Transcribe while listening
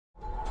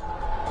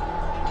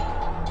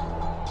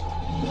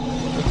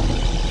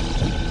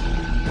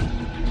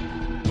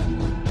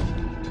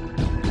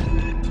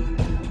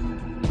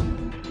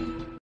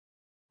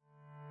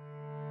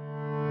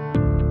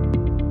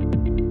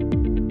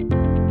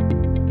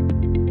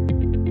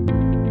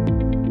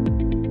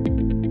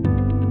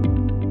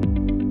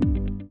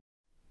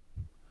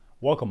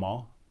Welcome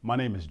all. My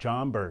name is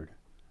John Bird,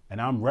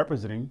 and I'm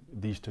representing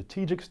the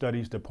Strategic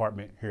Studies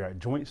Department here at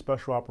Joint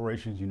Special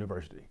Operations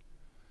University.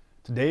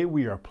 Today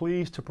we are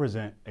pleased to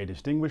present a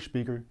distinguished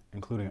speaker,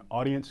 including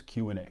audience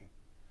Q&A.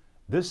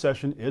 This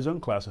session is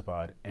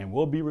unclassified and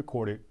will be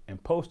recorded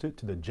and posted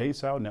to the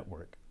JSOU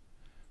network.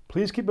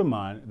 Please keep in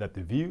mind that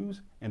the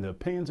views and the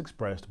opinions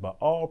expressed by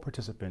all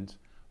participants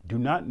do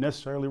not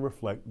necessarily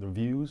reflect the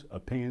views,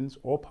 opinions,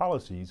 or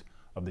policies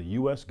of the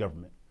U.S.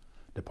 government,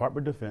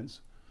 Department of Defense,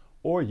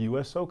 or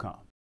JSOU-Live.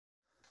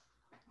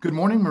 Good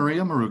morning,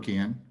 Maria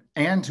Morukian,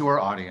 and to our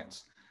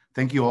audience.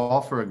 Thank you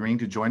all for agreeing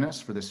to join us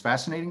for this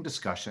fascinating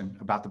discussion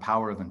about the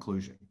power of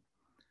inclusion.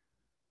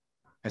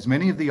 As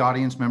many of the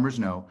audience members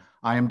know,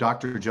 I am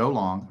Dr. Joe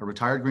Long, a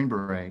retired Green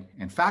Beret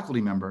and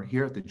faculty member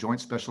here at the Joint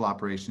Special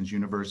Operations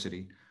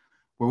University,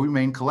 where we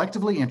remain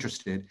collectively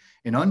interested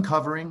in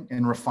uncovering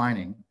and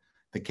refining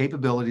the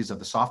capabilities of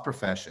the soft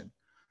profession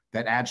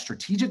that add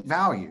strategic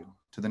value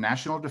to the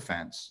national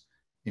defense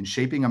in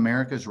shaping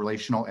America's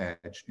relational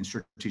edge in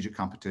strategic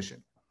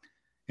competition.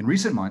 In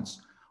recent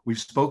months, we've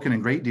spoken a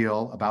great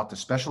deal about the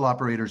special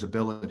operators'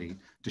 ability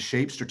to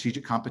shape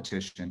strategic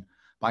competition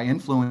by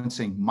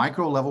influencing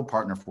micro-level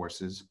partner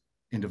forces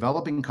in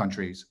developing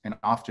countries and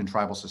often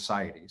tribal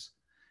societies,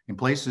 in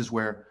places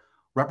where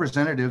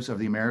representatives of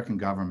the American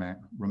government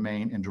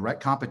remain in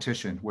direct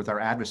competition with our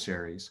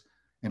adversaries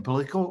in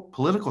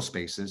political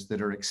spaces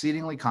that are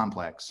exceedingly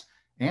complex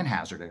and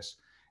hazardous,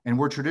 and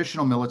where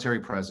traditional military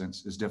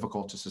presence is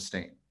difficult to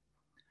sustain.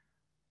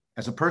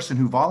 As a person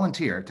who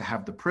volunteered to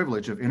have the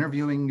privilege of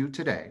interviewing you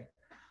today,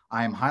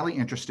 I am highly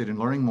interested in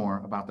learning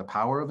more about the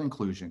power of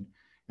inclusion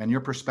and your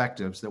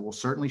perspectives that will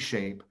certainly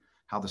shape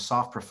how the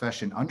soft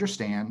profession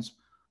understands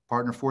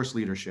partner force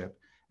leadership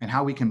and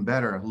how we can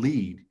better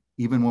lead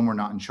even when we're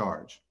not in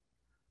charge.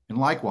 And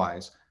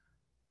likewise,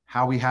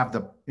 how we have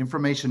the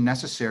information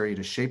necessary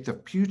to shape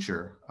the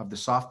future of the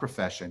soft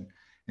profession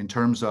in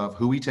terms of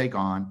who we take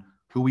on,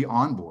 who we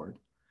onboard,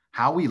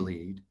 how we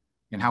lead,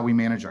 and how we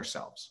manage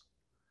ourselves.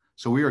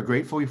 So we are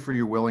grateful for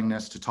your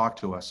willingness to talk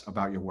to us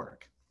about your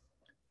work.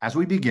 As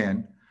we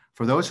begin,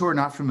 for those who are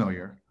not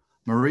familiar,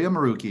 Maria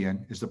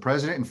Morukian is the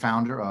president and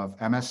founder of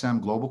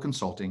MSM Global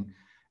Consulting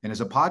and is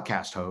a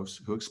podcast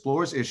host who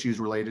explores issues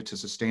related to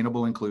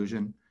sustainable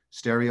inclusion,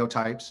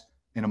 stereotypes,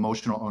 and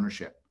emotional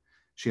ownership.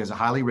 She has a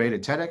highly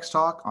rated TEDx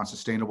talk on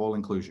sustainable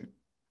inclusion.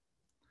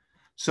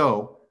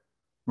 So,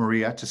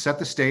 Maria, to set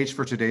the stage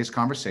for today's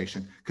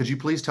conversation, could you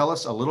please tell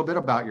us a little bit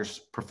about your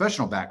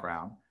professional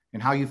background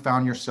and how you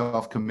found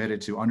yourself committed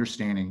to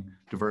understanding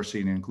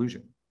diversity and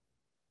inclusion?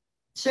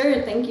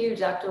 Sure, thank you,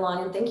 Dr.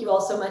 Long, and thank you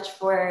all so much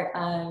for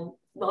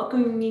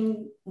welcoming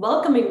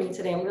me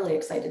today. I'm really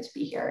excited to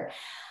be here.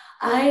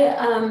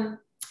 I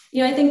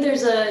think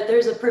there's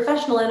a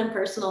professional and a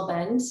personal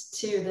bend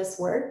to this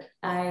work.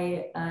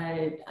 I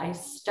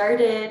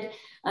started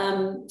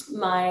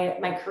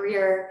my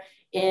career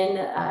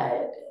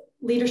in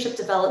leadership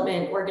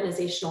development,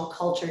 organizational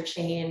culture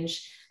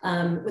change,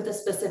 with a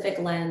specific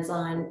lens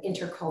on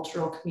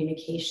intercultural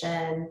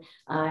communication,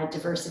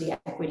 diversity,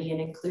 equity, and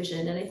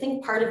inclusion. And I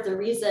think part of the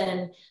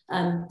reason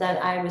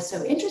that I was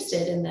so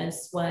interested in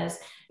this was,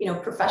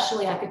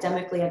 professionally,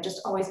 academically, I've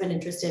just always been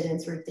interested in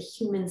sort of the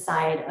human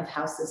side of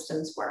how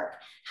systems work,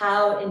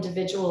 how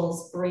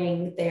individuals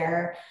bring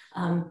their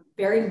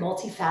very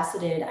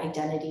multifaceted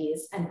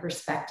identities and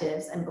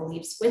perspectives and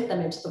beliefs with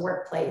them into the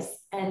workplace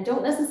and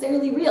don't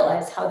necessarily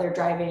realize how they're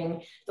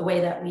driving the way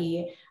that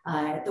we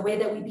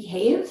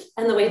behave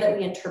and the way that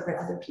we interpret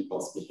other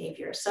people's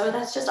behavior. So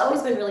that's just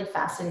always been really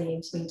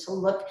fascinating to me to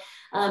look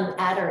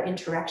at our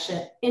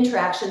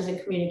interactions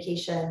and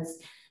communications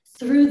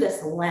through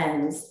this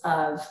lens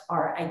of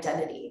our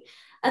identity.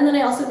 And then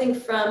I also think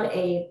from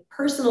a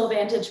personal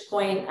vantage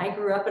point, I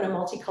grew up in a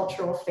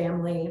multicultural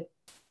family.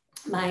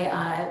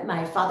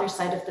 My father's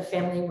side of the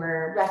family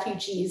were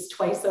refugees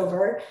twice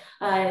over.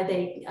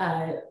 They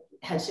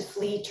had to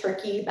flee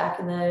Turkey back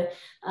in the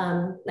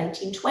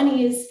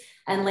 1920s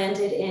and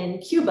landed in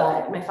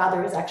Cuba. My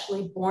father was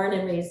actually born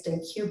and raised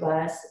in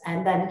Cuba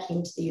and then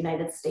came to the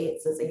United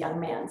States as a young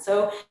man.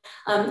 So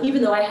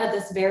even though I had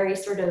this very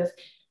sort of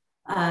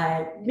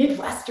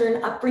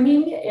Midwestern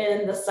upbringing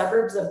in the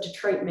suburbs of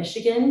Detroit,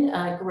 Michigan,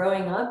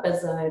 growing up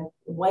as a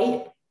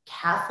white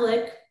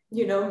Catholic,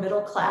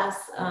 middle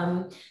class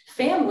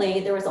family,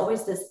 there was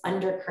always this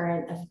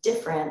undercurrent of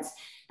difference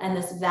and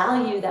this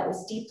value that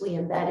was deeply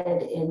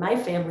embedded in my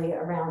family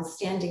around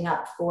standing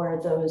up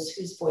for those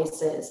whose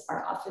voices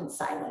are often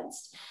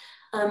silenced.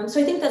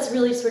 So I think that's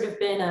really sort of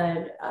been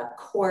a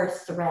core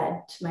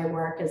thread to my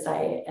work as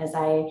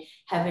I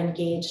have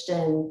engaged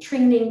in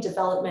training,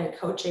 development,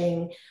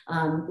 coaching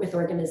with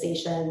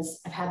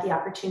organizations. I've had the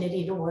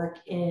opportunity to work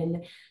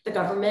in the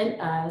government.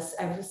 I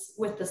was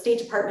with the State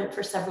Department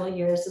for several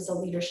years as a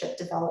leadership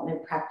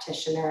development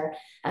practitioner,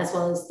 as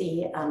well as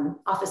the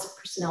Office of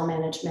Personnel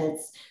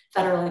Management's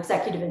Federal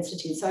Executive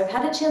Institute. So I've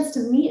had a chance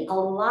to meet a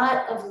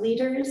lot of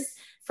leaders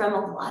from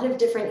a lot of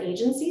different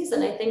agencies.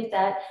 And I think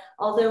that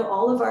although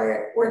all of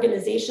our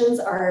organizations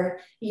are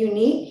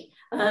unique,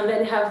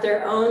 and have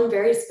their own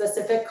very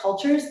specific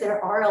cultures,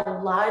 there are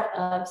a lot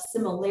of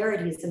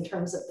similarities in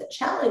terms of the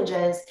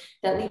challenges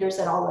that leaders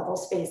at all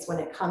levels face when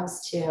it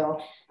comes to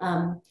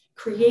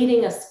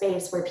creating a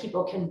space where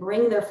people can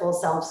bring their full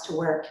selves to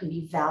work and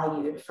be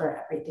valued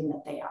for everything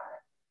that they are.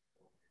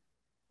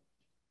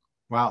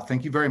 Wow,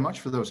 thank you very much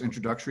for those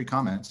introductory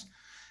comments.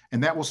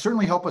 And that will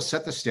certainly help us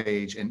set the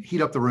stage and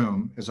heat up the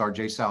room, as our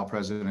JSOU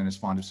president is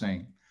fond of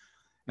saying.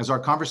 As our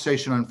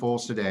conversation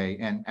unfolds today,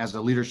 and as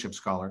a leadership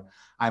scholar,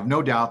 I have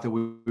no doubt that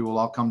we will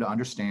all come to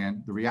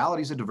understand the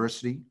realities of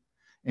diversity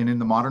and in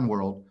the modern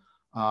world,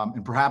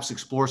 and perhaps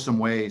explore some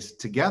ways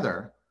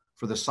together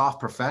for the soft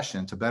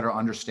profession to better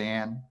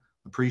understand,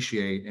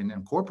 appreciate, and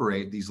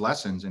incorporate these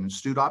lessons and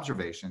astute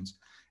observations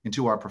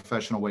into our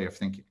professional way of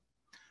thinking.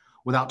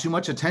 Without too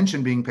much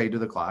attention being paid to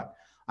the clock,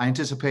 I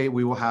anticipate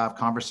we will have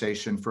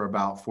conversation for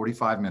about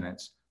 45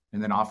 minutes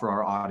and then offer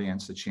our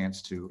audience the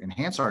chance to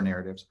enhance our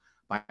narratives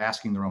by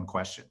asking their own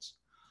questions.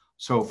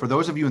 So for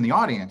those of you in the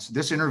audience,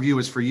 this interview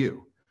is for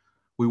you.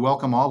 We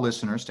welcome all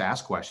listeners to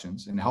ask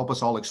questions and help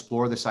us all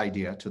explore this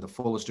idea to the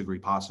fullest degree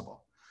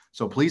possible.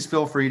 So please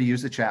feel free to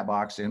use the chat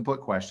box to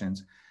input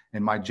questions,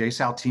 and my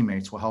JSOU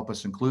teammates will help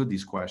us include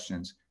these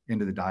questions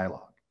into the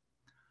dialogue.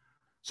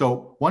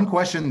 So one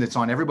question that's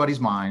on everybody's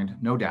mind,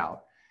 no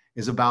doubt,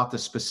 is about the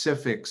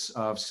specifics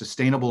of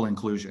sustainable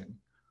inclusion.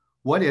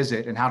 What is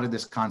it and how did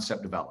this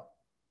concept develop?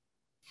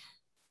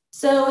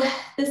 So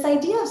this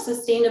idea of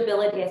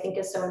sustainability, I think,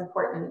 is so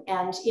important.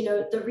 And,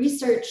 the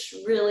research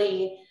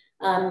really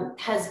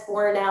has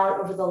borne out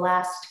over the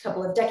last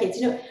couple of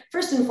decades.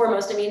 First and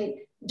foremost,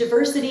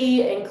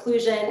 diversity,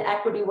 inclusion,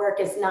 equity work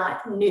is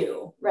not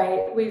new,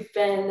 right? We've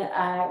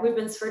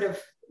been sort of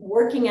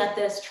working at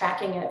this,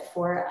 tracking it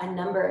for a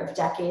number of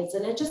decades,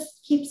 and it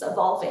just keeps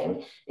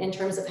evolving in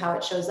terms of how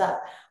it shows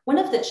up. One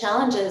of the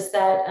challenges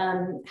that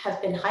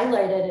have been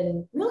highlighted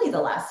in really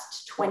the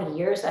last 20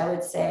 years, I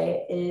would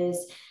say,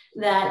 is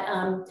that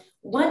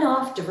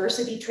one-off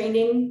diversity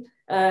training,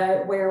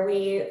 where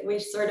we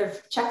sort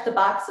of check the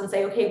box and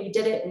say, okay, we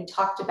did it, we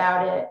talked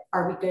about it,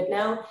 are we good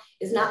now,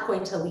 is not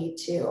going to lead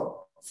to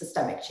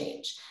systemic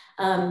change.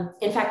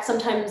 In fact,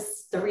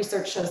 sometimes the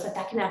research shows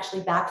that can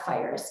actually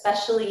backfire,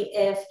 especially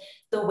if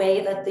the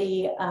way that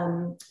the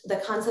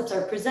concepts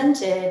are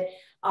presented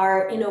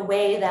are in a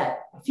way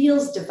that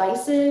feels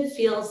divisive,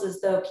 feels as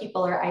though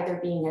people are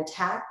either being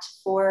attacked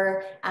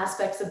for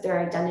aspects of their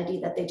identity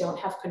that they don't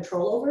have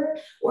control over,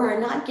 or are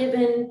not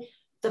given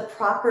the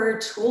proper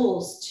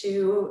tools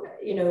to,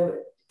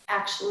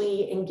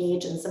 actually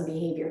engage in some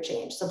behavior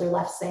change. So they're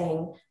left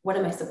saying, what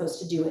am I supposed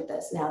to do with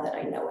this now that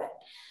I know it?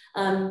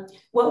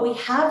 What we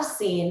have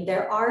seen,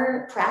 there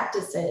are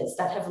practices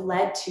that have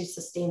led to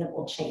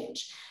sustainable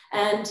change.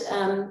 And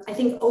I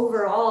think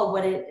overall,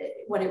 what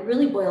it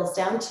really boils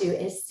down to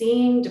is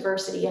seeing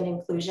diversity and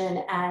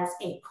inclusion as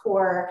a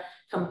core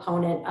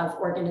component of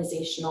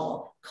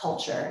organizational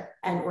culture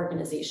and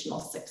organizational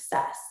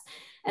success.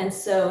 And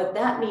so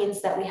that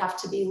means that we have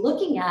to be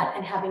looking at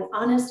and having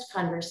honest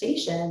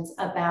conversations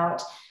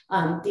about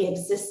the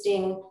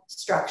existing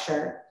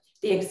structure,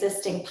 the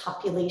existing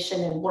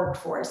population and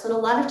workforce. And a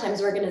lot of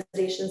times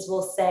organizations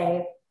will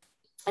say,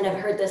 and I've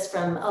heard this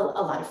from a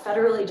lot of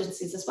federal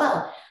agencies as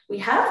well, we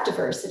have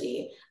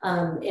diversity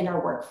in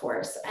our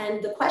workforce.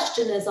 And the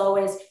question is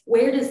always,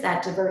 where does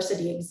that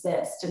diversity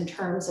exist in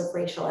terms of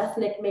racial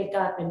ethnic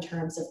makeup, in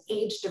terms of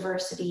age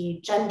diversity,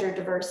 gender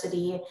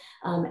diversity,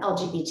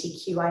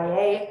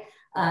 LGBTQIA?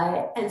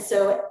 And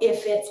so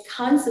if it's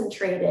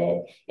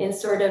concentrated in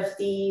sort of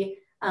the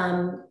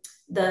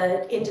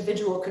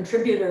individual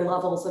contributor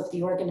levels of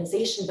the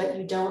organization, but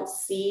you don't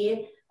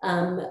see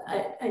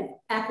an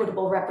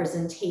equitable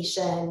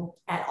representation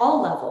at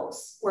all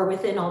levels or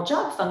within all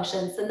job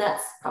functions, then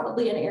that's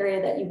probably an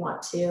area that you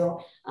want to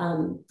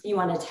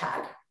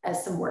tag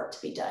as some work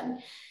to be done.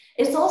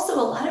 It's also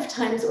a lot of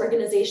times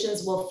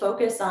organizations will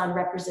focus on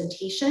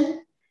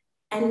representation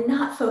and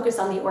not focus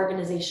on the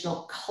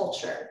organizational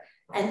culture.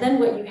 And then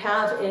what you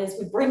have is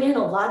we bring in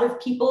a lot of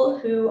people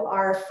who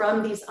are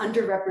from these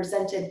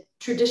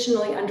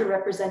traditionally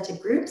underrepresented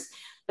groups,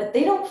 but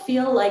they don't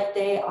feel like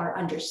they are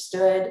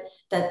understood,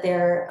 that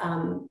their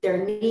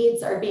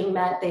needs are being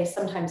met. They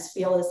sometimes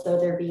feel as though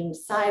they're being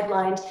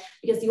sidelined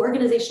because the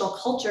organizational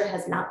culture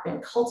has not been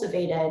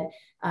cultivated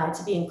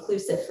to be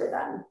inclusive for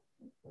them.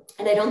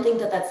 And I don't think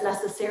that that's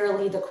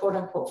necessarily the quote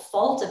unquote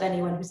fault of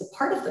anyone who's a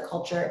part of the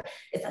culture,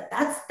 is that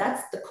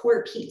that's the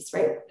core piece,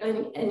 right?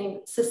 And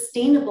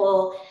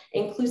sustainable,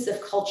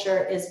 inclusive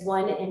culture is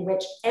one in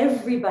which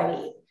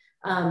everybody,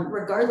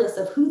 regardless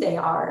of who they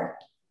are,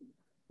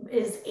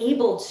 is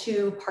able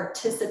to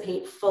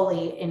participate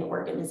fully in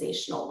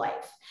organizational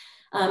life.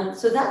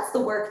 So that's the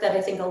work that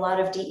I think a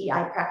lot of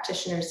DEI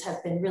practitioners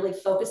have been really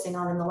focusing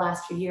on in the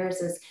last few years,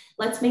 is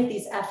let's make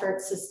these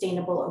efforts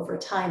sustainable over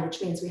time,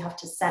 which means we have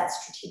to set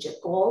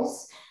strategic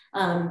goals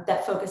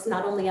that focus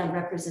not only on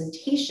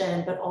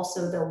representation, but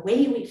also the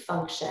way we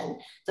function,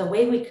 the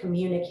way we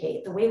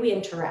communicate, the way we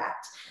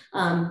interact,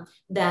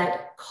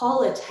 that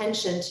call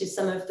attention to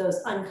some of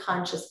those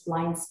unconscious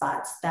blind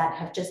spots that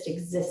have just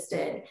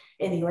existed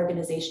in the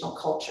organizational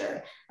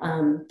culture,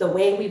 the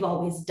way we've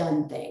always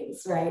done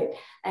things, right?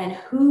 And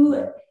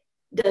who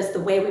does the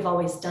way we've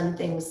always done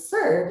things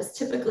serve is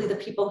typically the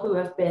people who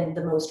have been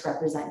the most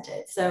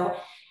represented. So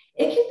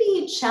it can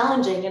be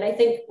challenging, and I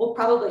think we'll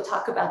probably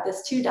talk about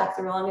this too,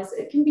 Dr. Long, is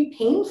it can be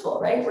painful,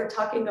 right? We're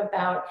talking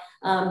about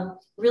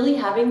really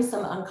having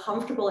some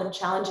uncomfortable and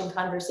challenging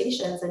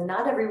conversations, and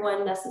not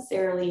everyone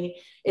necessarily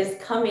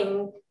is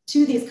coming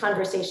to these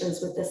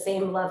conversations with the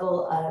same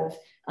level of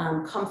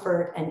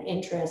comfort and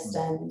interest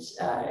and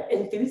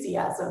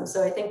enthusiasm.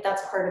 So I think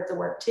that's part of the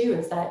work too,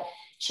 is that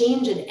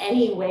change in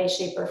any way,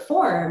 shape, or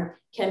form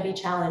can be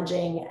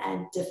challenging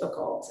and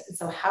difficult. And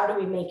so how do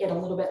we make it a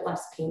little bit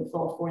less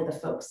painful for the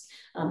folks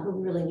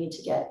who really need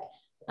to get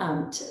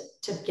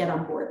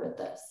on board with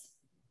this?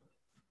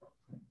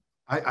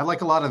 I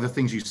like a lot of the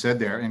things you said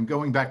there. And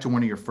going back to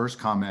one of your first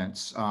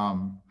comments,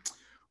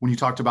 when you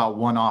talked about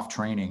one-off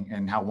training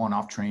and how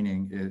one-off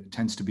training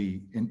tends to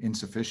be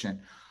insufficient,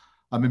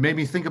 it made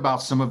me think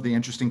about some of the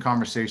interesting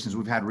conversations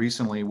we've had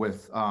recently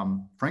with,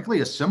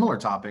 frankly, a similar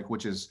topic,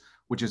 which is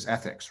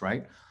ethics,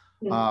 right?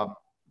 Mm-hmm.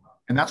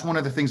 And that's one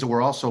of the things that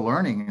we're also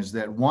learning, is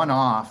that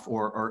one-off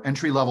or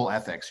entry-level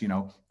ethics,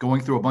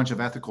 going through a bunch of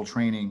ethical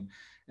training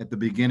at the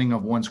beginning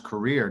of one's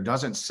career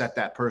doesn't set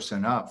that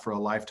person up for a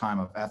lifetime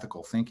of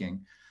ethical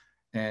thinking.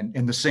 And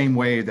in the same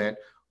way that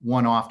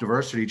one-off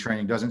diversity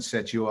training doesn't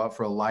set you up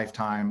for a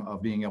lifetime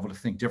of being able to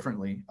think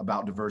differently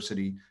about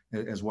diversity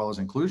as well as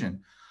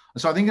inclusion.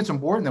 So I think it's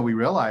important that we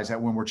realize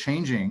that when we're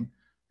changing,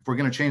 if we're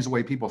going to change the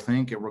way people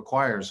think, it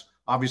requires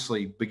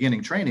obviously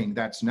beginning training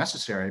that's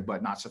necessary,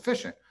 but not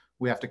sufficient.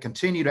 We have to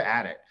continue to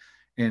add it.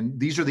 And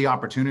these are the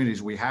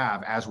opportunities we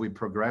have as we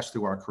progress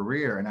through our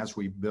career and as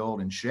we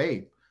build and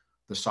shape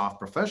the soft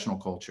professional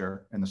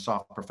culture and the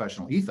soft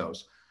professional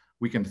ethos.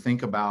 We can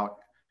think about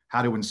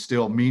how to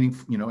instill meaning,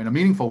 in a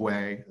meaningful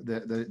way,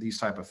 these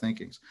type of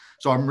thinkings.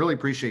 So I really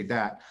appreciate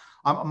that.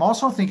 I'm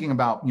also thinking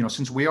about,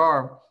 since we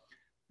are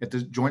at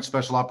the Joint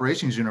Special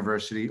Operations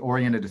University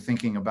oriented to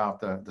thinking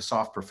about the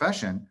soft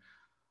profession,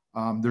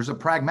 there's a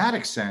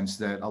pragmatic sense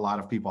that a lot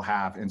of people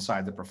have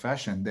inside the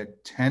profession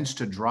that tends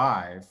to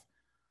drive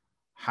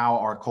how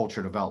our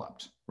culture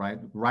developed, right?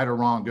 Right or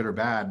wrong, good or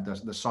bad,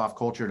 the soft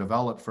culture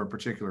developed for a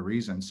particular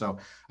reason. So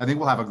I think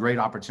we'll have a great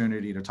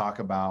opportunity to talk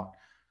about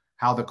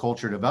how the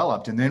culture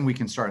developed, and then we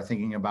can start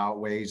thinking about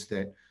ways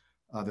that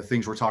the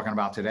things we're talking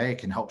about today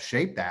can help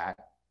shape that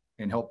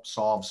and help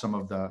solve some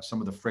of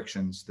the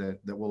frictions that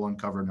we'll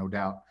uncover, no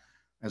doubt,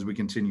 as we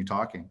continue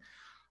talking.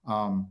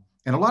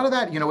 And a lot of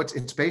that,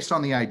 it's based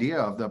on the idea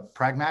of the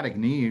pragmatic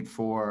need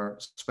for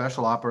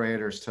special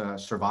operators to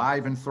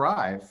survive and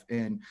thrive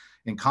in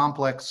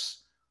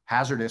complex,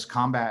 hazardous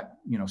combat,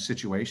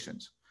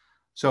 situations.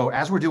 So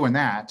as we're doing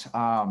that,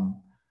 I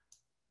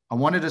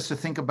wanted us to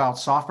think about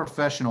soft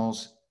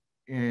professionals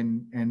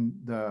in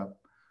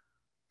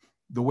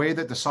the way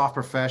that the soft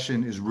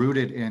profession is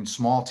rooted in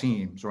small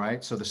teams,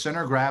 right? So the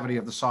center of gravity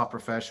of the soft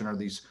profession are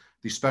these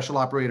special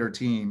operator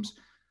teams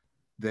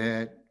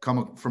that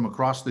come from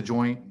across the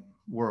joint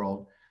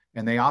world,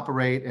 and they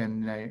operate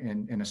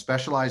in a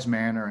specialized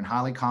manner in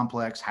highly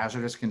complex,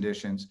 hazardous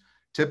conditions,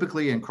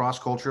 typically in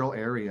cross-cultural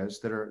areas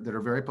that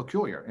are very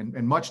peculiar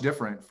and much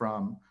different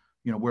from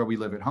where we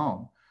live at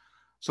home.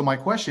 So my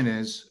question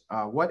is,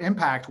 what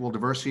impact will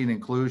diversity and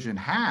inclusion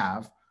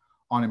have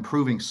on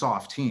improving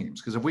soft teams?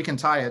 Because if we can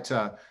tie it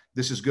to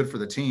this is good for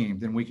the team,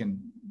 then we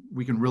can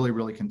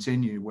really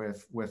continue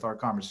with our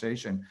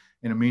conversation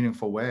in a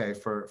meaningful way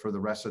for the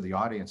rest of the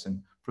audience and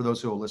for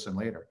those who will listen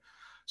later.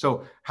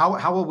 So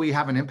how will we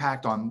have an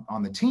impact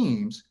on the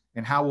teams,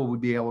 and how will we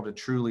be able to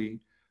truly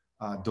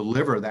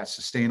deliver that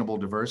sustainable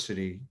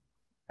diversity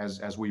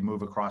as we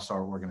move across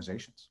our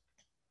organizations?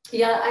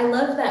 Yeah, I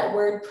love that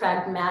word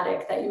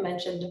pragmatic that you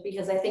mentioned,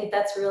 because I think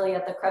that's really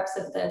at the crux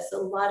of this. A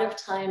lot of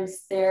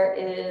times there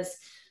is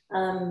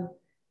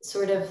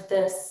sort of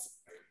this,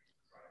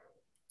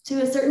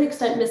 to a certain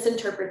extent,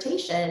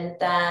 misinterpretation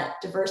that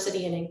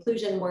diversity and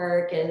inclusion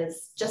work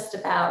is just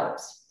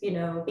about,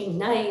 being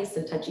nice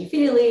and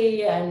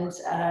touchy-feely. And,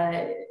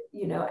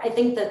 I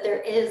think that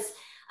there is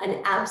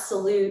an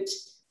absolute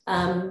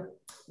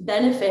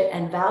benefit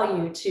and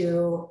value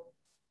to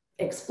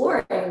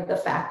exploring the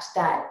fact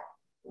that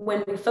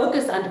when we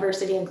focus on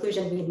diversity and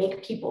inclusion, we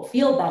make people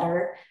feel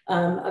better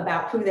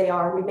about who they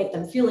are. We make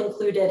them feel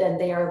included, and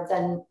they are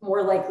then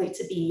more likely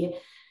to be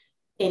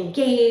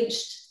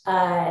engaged.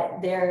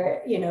 They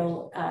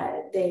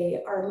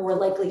are more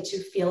likely to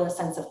feel a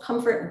sense of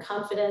comfort and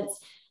confidence.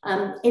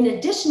 In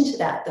addition to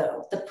that,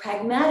 though, the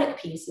pragmatic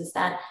piece is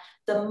that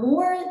the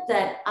more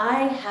that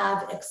I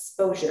have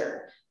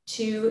exposure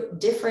to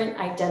different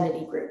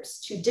identity groups,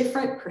 to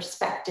different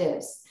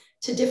perspectives,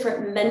 to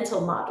different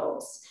mental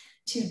models,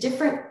 to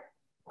different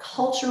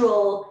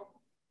cultural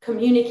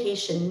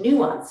communication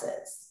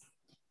nuances,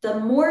 the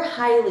more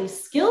highly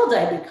skilled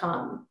I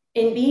become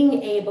in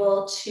being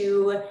able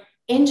to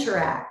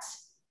interact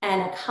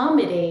and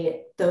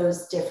accommodate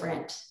those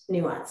different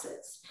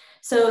nuances.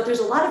 So there's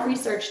a lot of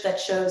research that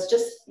shows,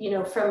 just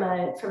from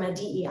a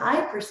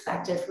DEI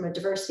perspective, from a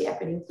diversity,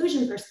 equity,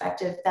 inclusion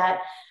perspective,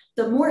 that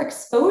the more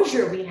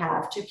exposure we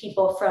have to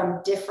people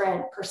from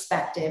different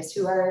perspectives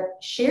who are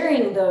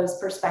sharing those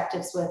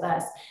perspectives with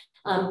us,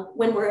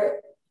 when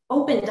we're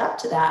opened up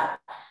to that,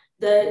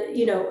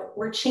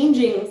 we're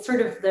changing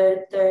sort of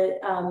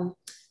the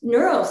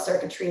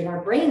neurocircuitry in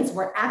our brains.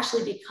 We're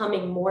actually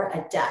becoming more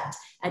adept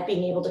at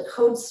being able to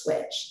code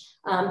switch,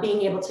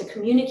 being able to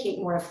communicate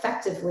more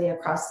effectively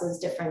across those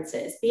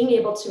differences, being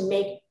able to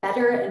make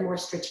better and more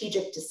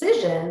strategic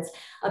decisions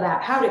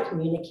about how to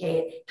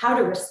communicate, how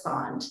to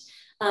respond.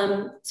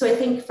 So I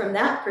think from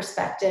that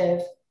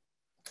perspective,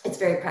 it's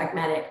very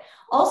pragmatic.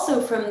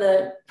 Also from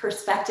the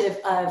perspective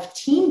of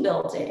team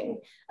building,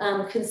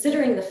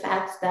 considering the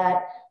fact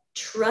that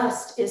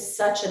trust is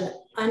such an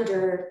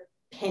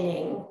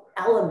underpinning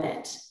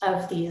element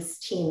of these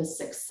teams'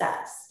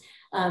 success.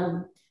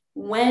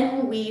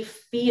 When we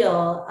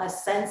feel a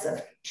sense of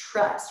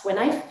trust, when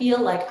I feel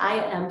like I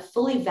am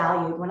fully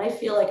valued, when I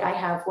feel like I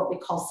have what we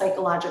call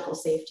psychological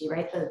safety,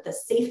 right? The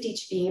safety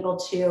to be able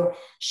to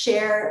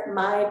share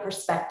my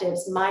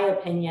perspectives, my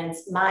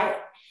opinions, my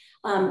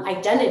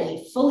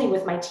identity fully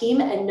with my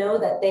team, and know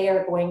that they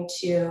are going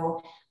to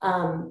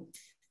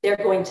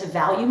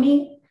value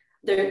me.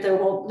 There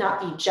will not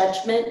be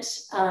judgment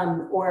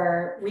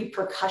or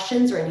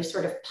repercussions or any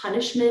sort of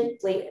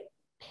punishment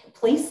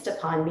placed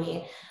upon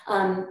me,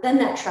 then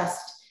that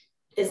trust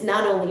is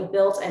not only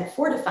built and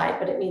fortified,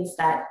 but it means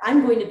that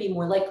I'm going to be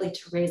more likely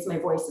to raise my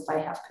voice if I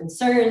have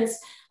concerns,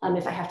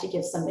 if I have to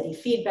give somebody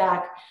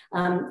feedback,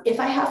 if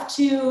I have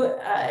to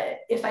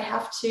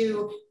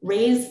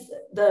raise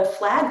the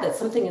flag that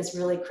something is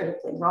really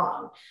critically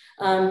wrong.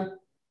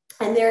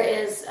 And there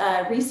is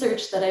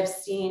research that I've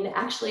seen,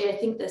 actually, I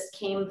think this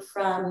came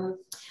from,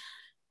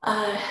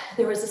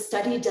 there was a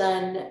study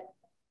done,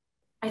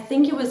 I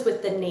think it was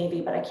with the Navy,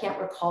 but I can't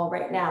recall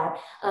right now,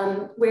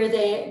 where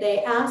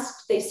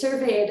they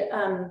surveyed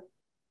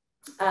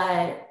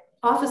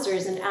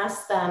officers and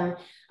asked them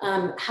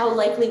how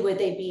likely would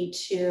they be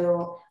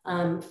to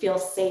feel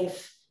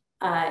safe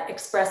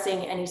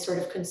expressing any sort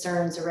of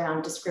concerns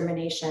around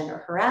discrimination or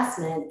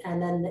harassment.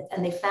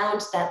 And they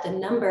found that the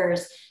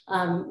numbers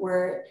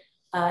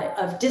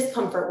of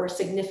discomfort were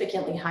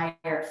significantly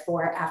higher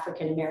for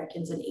African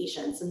Americans and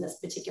Asians in this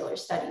particular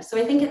study. So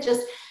I think it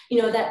just,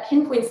 that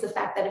pinpoints the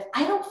fact that if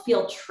I don't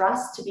feel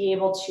trust to be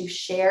able to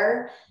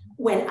share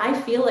when I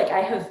feel like I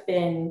have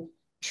been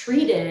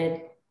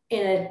treated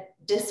in a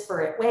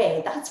disparate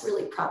way, that's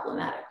really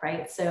problematic,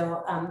 right?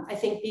 So I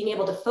think being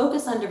able to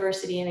focus on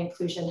diversity and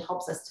inclusion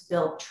helps us to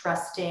build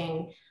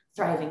trusting,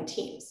 thriving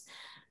teams.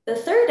 The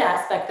third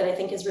aspect that I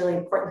think is really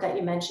important that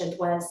you mentioned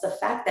was the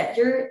fact that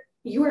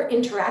you are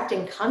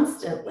interacting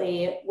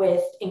constantly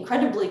with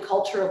incredibly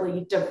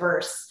culturally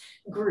diverse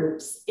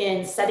groups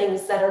in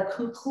settings that are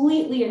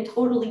completely and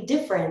totally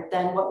different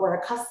than what we're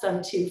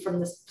accustomed to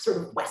from this sort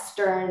of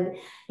Western,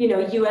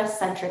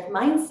 US-centric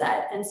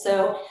mindset. And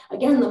so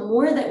again, the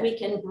more that we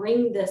can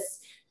bring this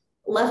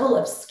level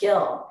of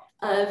skill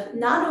of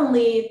not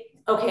only,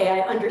 okay, I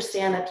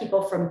understand that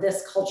people from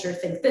this culture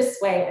think this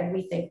way and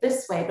we think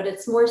this way, but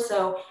it's more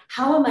so,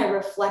 how am I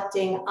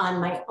reflecting on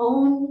my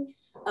own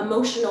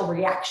emotional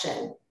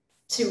reaction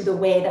to the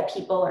way that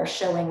people are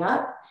showing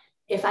up?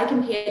 If I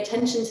can pay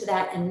attention to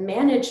that and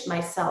manage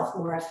myself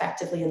more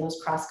effectively in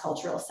those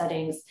cross-cultural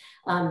settings,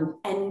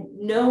 and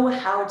know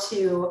how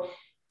to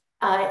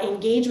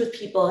engage with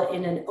people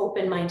in an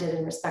open-minded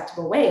and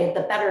respectable way,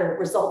 the better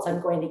results I'm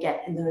going to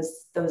get in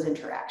those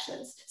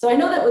interactions. So I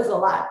know that was a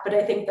lot, but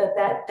I think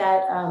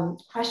that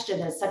question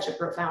is such a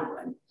profound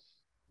one.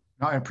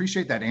 No, I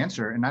appreciate that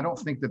answer. And I don't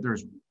think that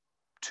there's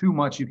too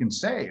much you can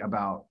say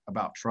about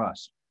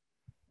trust.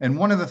 And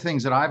one of the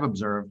things that I've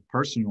observed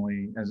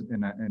personally as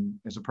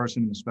a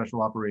person in the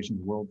special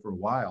operations world for a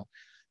while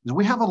is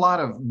we have a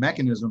lot of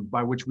mechanisms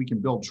by which we can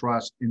build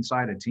trust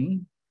inside a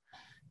team.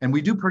 And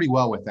we do pretty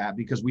well with that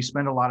because we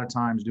spend a lot of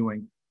times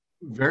doing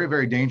very,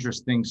 very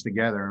dangerous things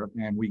together.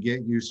 And we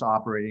get used to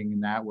operating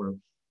in that where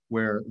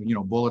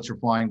bullets are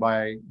flying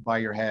by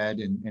your head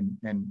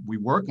and we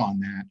work on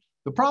that.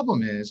 The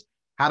problem is,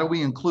 how do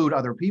we include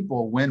other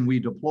people when we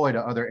deploy to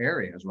other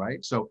areas,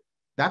 right? So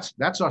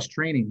that's us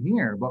training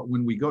here, but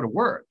when we go to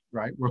work,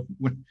 right,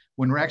 when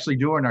we're actually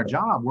doing our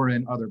job, we're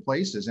in other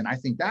places. And I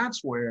think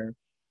that's where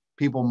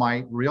people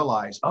might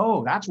realize,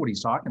 oh, that's what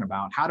he's talking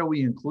about. How do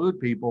we include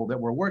people that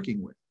we're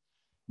working with,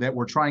 that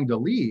we're trying to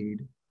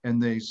lead in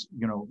these,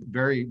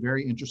 very,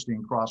 very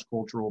interesting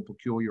cross-cultural,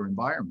 peculiar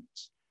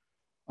environments?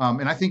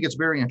 And I think it's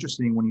very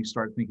interesting when you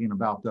start thinking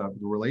about the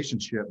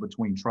relationship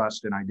between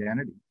trust and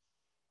identity.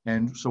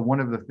 And so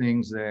one of the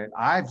things that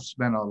I've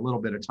spent a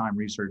little bit of time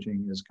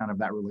researching is kind of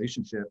that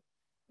relationship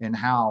and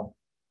how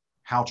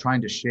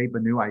trying to shape a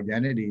new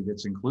identity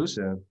that's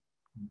inclusive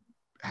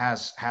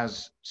has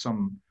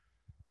some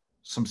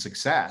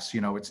success.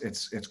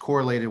 It's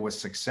correlated with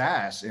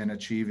success in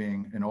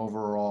achieving an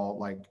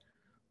overall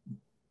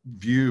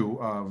view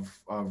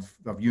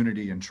of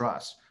unity and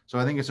trust. So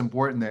I think it's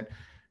important that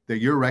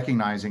you're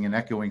recognizing and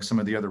echoing some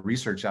of the other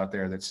research out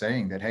there that's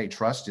saying that, hey,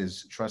 trust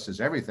is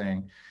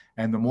everything.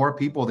 And the more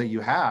people that you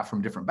have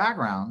from different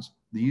backgrounds,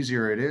 the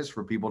easier it is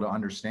for people to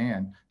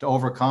understand, to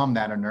overcome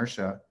that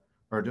inertia,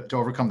 or to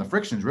overcome the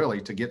frictions, really,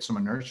 to get some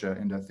inertia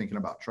into thinking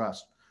about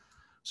trust.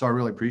 So I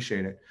really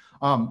appreciate it.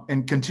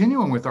 And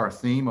continuing with our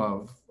theme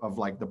of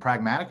like the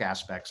pragmatic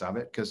aspects of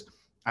it, because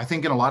I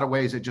think in a lot of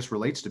ways it just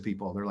relates to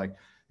people. They're like,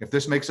 if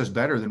this makes us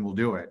better, then we'll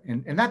do it.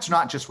 And that's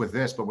not just with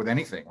this, but with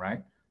anything,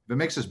 right? If it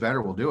makes us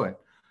better, we'll do it.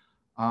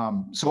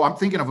 So I'm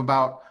thinking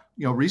about,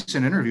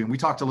 recent interview, and we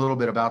talked a little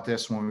bit about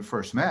this when we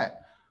first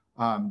met.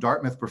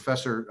 Dartmouth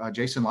professor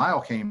Jason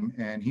Lyle came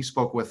and he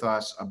spoke with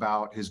us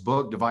about his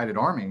book, Divided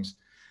Armies.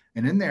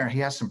 And in there, he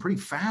has some pretty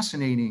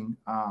fascinating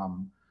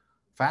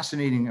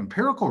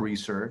empirical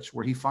research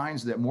where he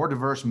finds that more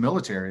diverse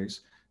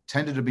militaries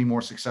tended to be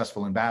more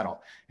successful in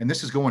battle. And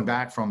this is going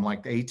back from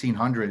like the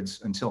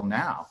 1800s until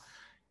now.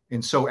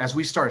 And so as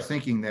we start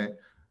thinking that,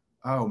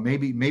 oh,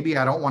 maybe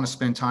I don't want to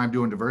spend time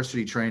doing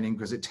diversity training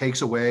because it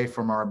takes away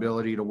from our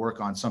ability to work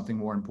on something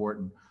more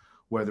important,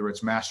 whether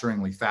it's mastering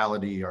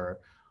lethality or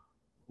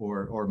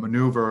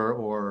maneuver,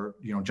 or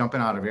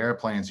jumping out of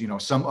airplanes,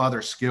 some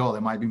other skill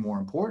that might be more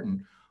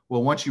important.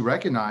 Well, once you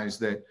recognize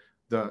that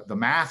the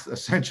math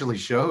essentially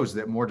shows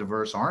that more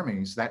diverse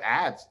armies, that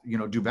adds,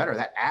 do better,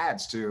 that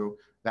adds to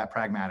that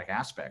pragmatic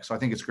aspect. So I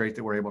think it's great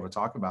that we're able to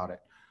talk about it.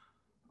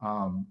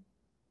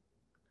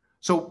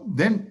 So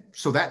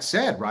that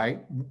said, right,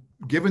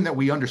 given that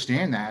we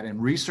understand that,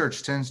 and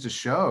research tends to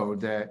show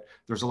that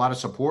there's a lot of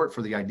support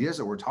for the ideas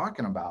that we're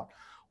talking about,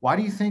 why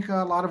do you think a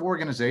lot of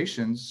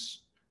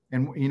organizations,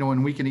 and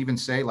we can even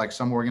say like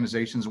some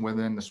organizations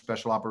within the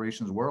special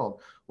operations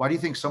world, why do you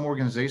think some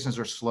organizations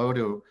are slow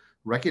to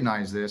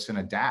recognize this and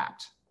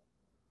adapt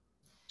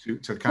to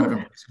kind of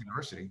embrace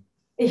diversity?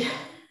 Yeah.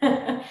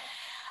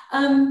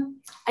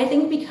 I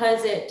think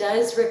because it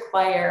does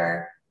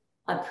require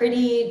a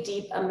pretty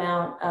deep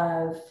amount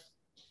of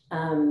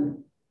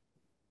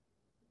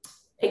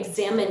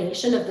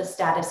examination of the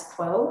status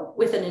quo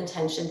with an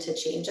intention to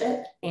change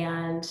it,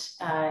 and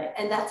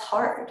that's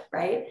hard,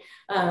 right?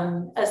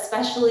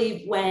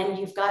 Especially when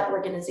you've got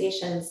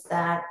organizations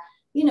that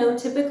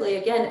typically,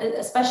 again,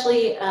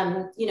 especially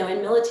in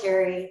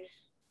military,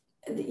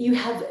 you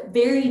have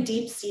very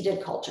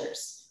deep-seated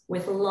cultures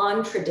with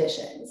long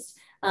traditions,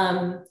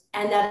 and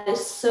that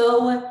is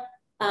so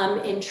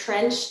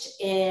entrenched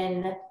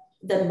in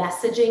the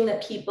messaging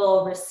that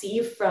people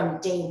receive from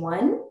day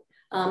one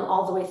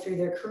all the way through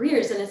their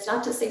careers. And it's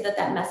not to say that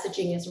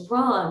messaging is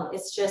wrong.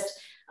 It's just,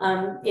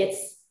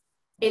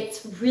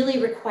 it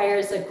really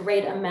requires a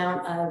great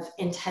amount of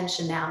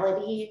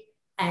intentionality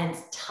and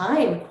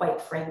time,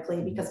 quite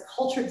frankly, because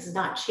culture does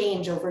not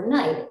change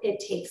overnight. It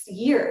takes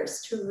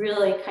years to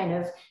really kind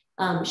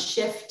of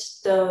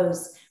shift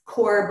those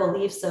core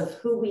beliefs of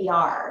who we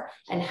are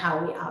and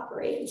how we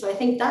operate. And so I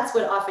think that's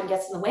what often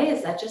gets in the way,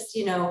 is that just,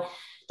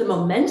 the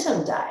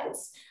momentum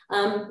dies.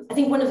 I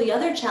think one of the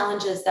other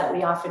challenges that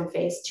we often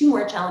face, two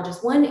more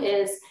challenges. One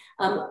is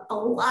a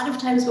lot of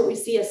times what we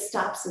see is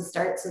stops and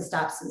starts and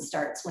stops and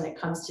starts when it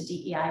comes to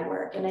DEI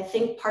work. And I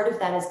think part of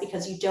that is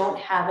because you don't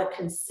have a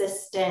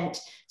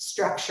consistent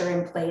structure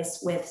in place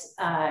with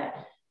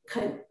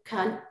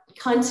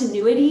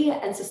continuity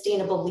and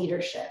sustainable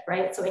leadership,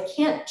 right? So it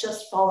can't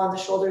just fall on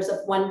the shoulders of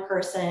one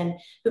person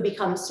who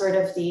becomes sort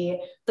of the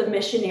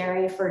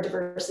missionary for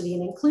diversity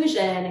and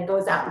inclusion and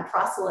goes out and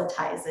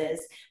proselytizes.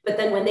 But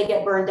then when they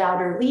get burned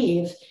out or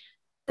leave,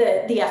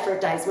 the effort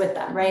dies with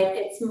them, right?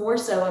 It's more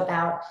so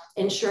about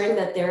ensuring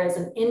that there is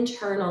an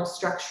internal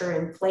structure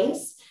in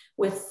place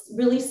with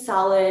really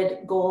solid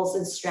goals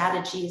and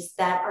strategies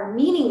that are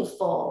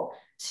meaningful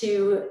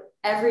to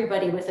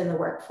everybody within the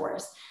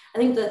workforce. I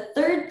think the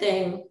third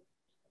thing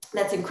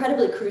that's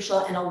incredibly crucial,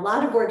 and a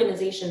lot of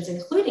organizations,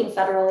 including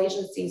federal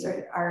agencies,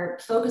 are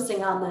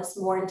focusing on this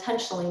more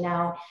intentionally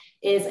now,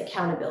 is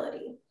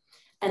accountability.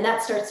 And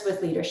that starts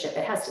with leadership.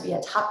 It has to be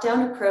a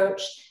top-down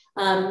approach,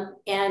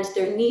 and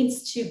there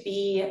needs to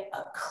be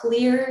a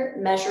clear,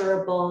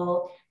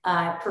 measurable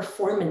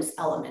performance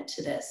element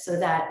to this, so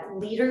that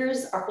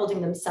leaders are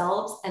holding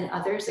themselves and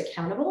others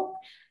accountable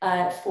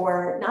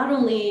for not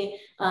only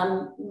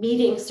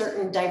meeting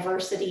certain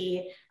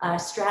diversity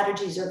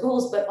strategies or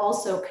goals, but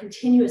also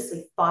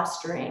continuously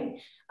fostering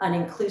an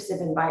inclusive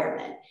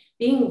environment,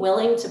 being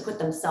willing to put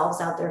themselves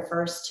out there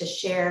first, to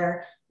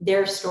share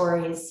their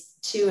stories,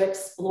 to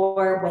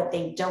explore what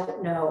they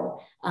don't know,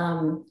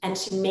 and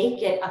to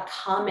make it a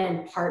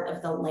common part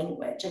of the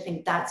language. I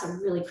think that's a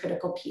really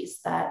critical piece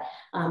that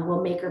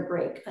will make or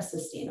break a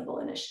sustainable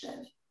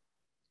initiative.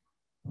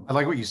 I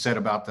like what you said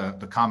about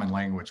the common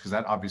language, because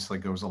that obviously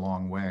goes a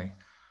long way.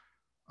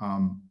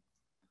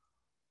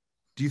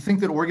 Do you think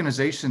that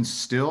organizations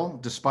still,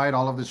 despite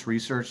all of this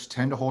research,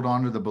 tend to hold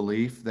on to the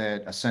belief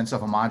that a sense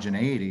of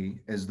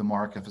homogeneity is the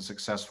mark of a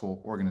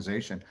successful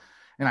organization?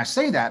 And I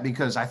say that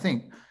because I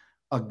think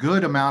a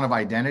good amount of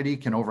identity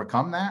can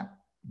overcome that.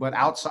 But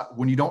outside,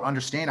 when you don't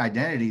understand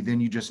identity,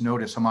 then you just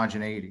notice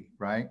homogeneity,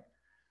 right?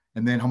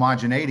 And then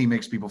homogeneity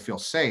makes people feel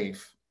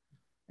safe.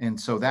 And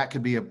so that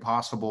could be a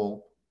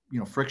possible,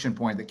 friction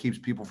point that keeps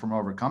people from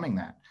overcoming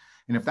that.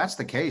 And if that's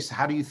the case,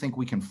 how do you think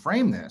we can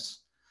frame this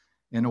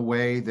in a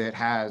way that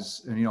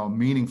has, a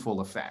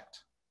meaningful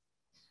effect?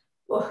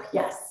 Well,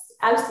 yes,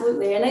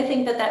 absolutely. And I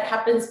think that that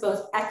happens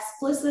both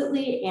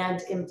explicitly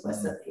and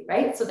implicitly,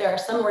 right? So there are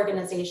some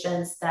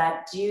organizations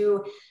that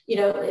do,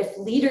 if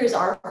leaders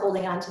are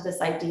holding on to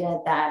this idea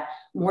that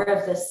more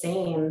of the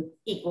same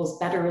equals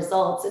better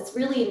results, it's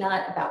really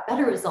not about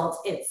better results.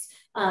 It's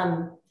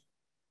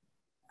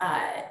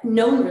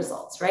known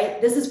results,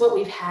 right? This is what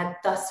we've had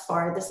thus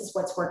far. This is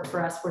what's worked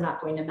for us. We're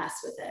not going to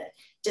mess with it.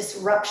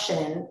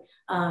 Disruption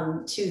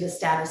to the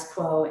status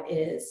quo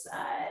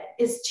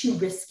is too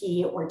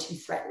risky or too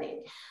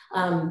threatening.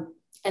 And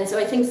so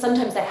I think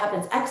sometimes that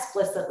happens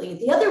explicitly.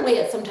 The other way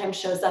it sometimes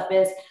shows up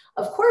is,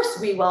 of course,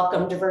 we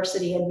welcome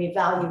diversity and we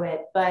value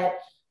it, but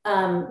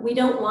we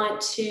don't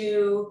want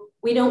to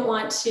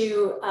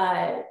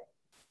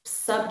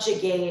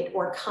subjugate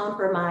or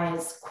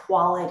compromise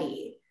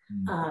quality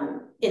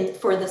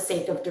for the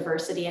sake of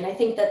diversity. And I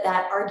think that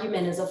that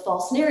argument is a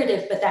false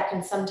narrative, but that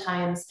can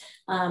sometimes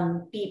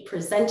be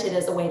presented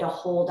as a way to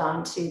hold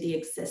on to the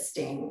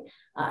existing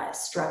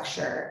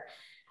structure.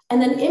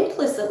 And then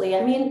implicitly,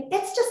 I mean,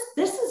 this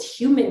is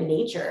human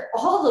nature.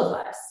 All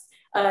of us,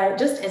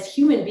 just as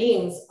human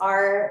beings,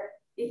 are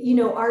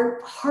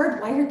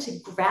hardwired to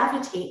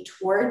gravitate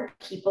toward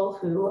people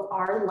who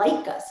are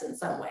like us in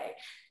some way,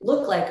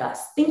 look like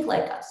us, think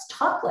like us,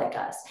 talk like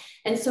us.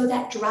 And so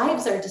that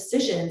drives our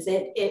decisions.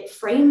 It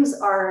frames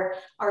our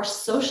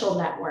social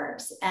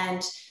networks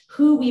and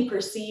who we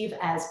perceive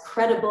as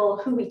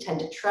credible, who we tend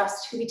to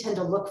trust, who we tend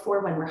to look for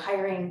when we're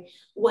hiring,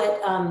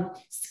 what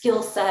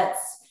skill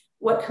sets,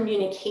 what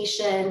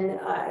communication,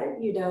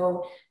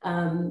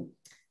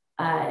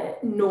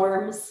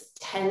 norms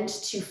tend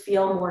to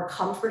feel more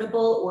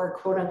comfortable or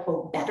quote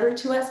unquote better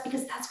to us,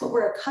 because that's what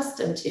we're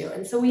accustomed to.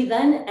 And so we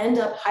then end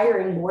up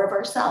hiring more of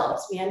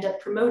ourselves. We end up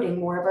promoting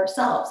more of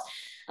ourselves.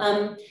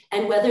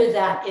 And whether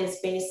that is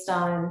based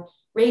on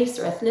race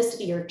or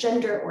ethnicity or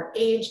gender or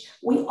age,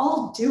 we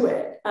all do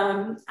it.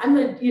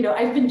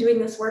 I've been doing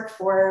this work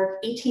for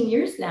 18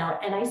 years now,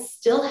 and I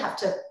still have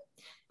to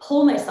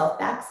pull myself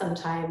back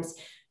sometimes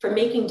from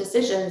making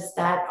decisions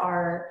that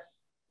are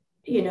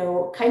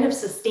kind of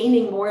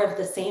sustaining more of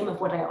the same of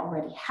what I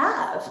already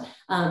have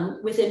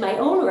within my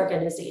own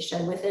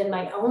organization, within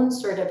my own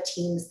sort of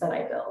teams that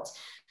I build.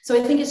 So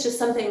I think it's just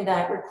something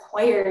that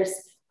requires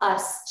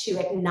us to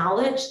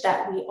acknowledge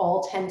that we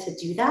all tend to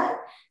do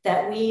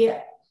that we,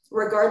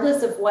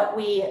 regardless of what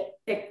we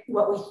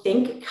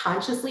think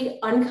consciously,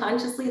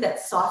 unconsciously, that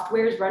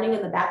software is running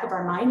in the back of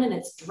our mind and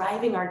it's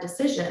driving our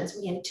decisions,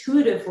 we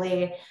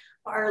intuitively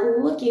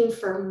are looking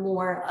for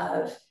more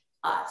of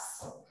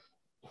us.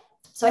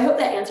 So I hope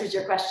that answers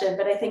your question,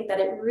 but I think that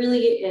it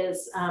really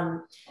is,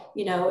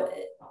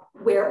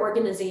 where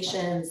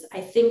organizations,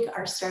 I think,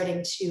 are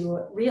starting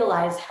to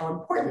realize how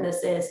important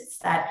this is. It's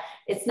that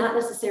it's not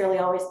necessarily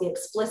always the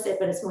explicit,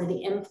 but it's more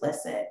the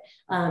implicit,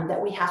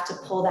 that we have to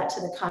pull that to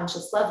the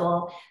conscious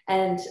level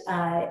and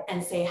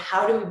say,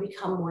 how do we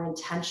become more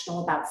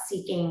intentional about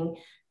seeking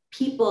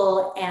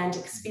people and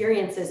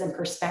experiences and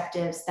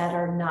perspectives that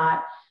are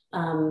not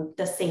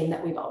the same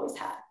that we've always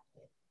had.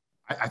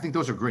 I think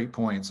those are great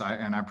points,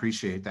 and I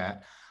appreciate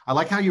that. I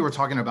like how you were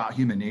talking about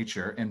human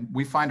nature, and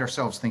we find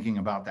ourselves thinking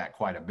about that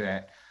quite a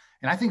bit.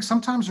 And I think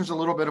sometimes there's a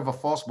little bit of a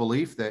false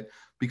belief that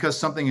because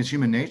something is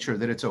human nature,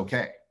 that it's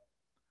okay,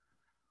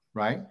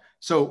 right?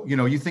 So,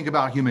 you think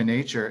about human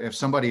nature. If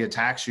somebody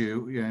attacks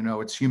you,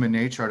 it's human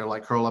nature to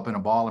like curl up in a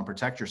ball and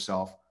protect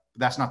yourself. But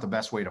that's not the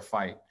best way to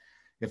fight.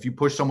 If you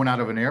push someone out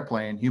of an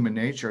airplane, human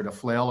nature to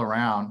flail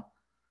around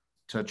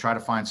to try to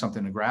find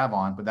something to grab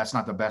on, but that's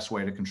not the best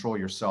way to control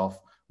yourself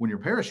when you're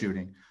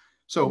parachuting.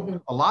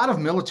 So a lot of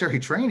military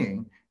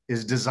training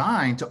is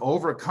designed to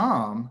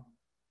overcome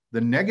the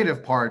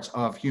negative parts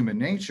of human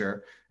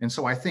nature. And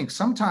so I think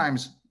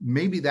sometimes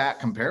maybe that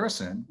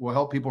comparison will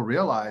help people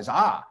realize,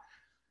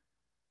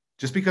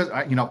 just because,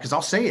 because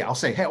I'll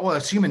say, hey, well,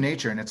 it's human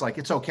nature. And it's like,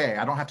 it's okay.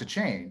 I don't have to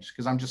change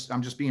because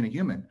I'm just being a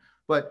human.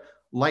 But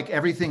like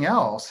everything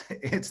else,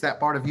 it's that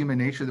part of human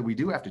nature that we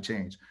do have to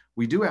change.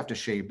 We do have to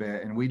shape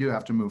it, and we do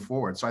have to move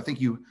forward. So I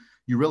think you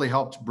really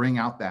helped bring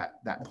out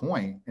that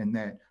point, and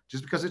that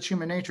just because it's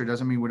human nature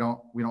doesn't mean we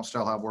don't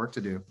still have work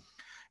to do.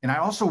 And I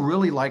also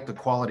really like the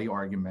quality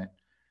argument.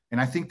 And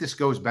I think this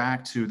goes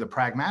back to the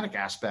pragmatic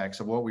aspects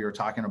of what we were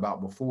talking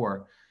about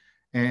before.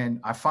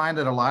 And I find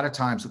that a lot of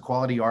times the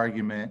quality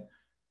argument,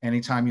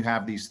 anytime you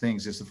have these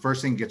things, is the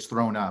first thing gets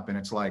thrown up, and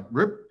it's like,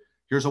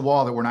 here's a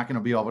wall that we're not going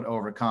to be able to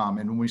overcome.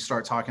 And when we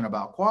start talking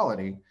about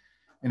quality,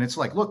 and it's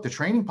like, look, the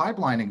training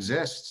pipeline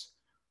exists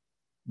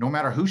no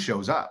matter who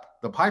shows up.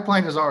 The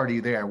pipeline is already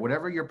there.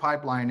 Whatever your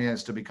pipeline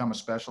is to become a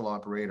special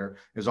operator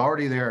is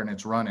already there and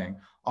it's running.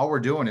 All we're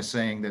doing is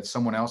saying that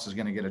someone else is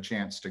going to get a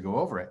chance to go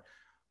over it.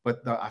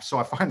 But so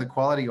I find the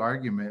quality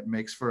argument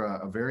makes for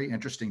a very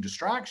interesting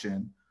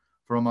distraction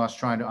from us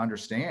trying to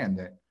understand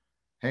that,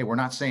 hey, we're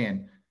not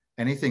saying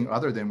anything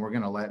other than we're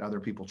going to let other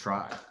people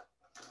try.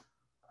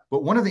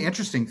 But one of the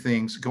interesting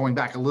things, going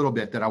back a little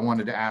bit, that I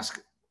wanted to ask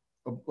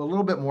a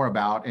little bit more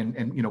about,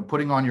 and you know,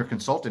 putting on your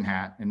consultant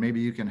hat, and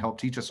maybe you can help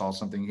teach us all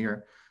something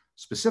here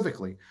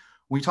specifically.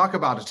 We talk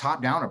about a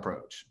top-down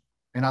approach,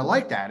 and I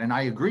like that, and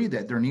I agree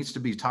that there needs to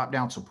be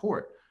top-down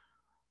support.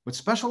 But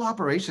special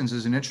operations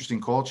is an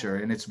interesting culture,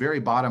 and it's very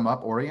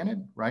bottom-up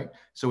oriented, right?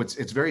 So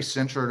it's very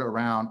centered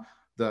around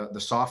the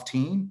soft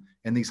team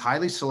and these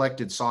highly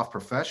selected soft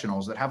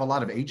professionals that have a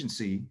lot of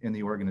agency in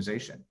the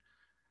organization.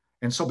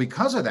 And so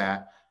because of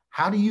that,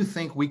 how do you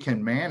think we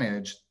can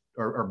manage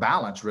or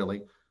balance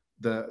really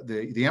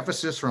the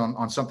emphasis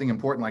on something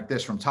important like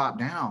this from top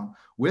down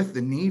with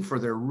the need for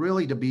there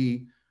really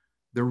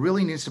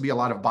needs to be a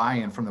lot of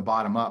buy-in from the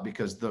bottom up,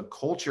 because the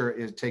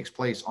culture takes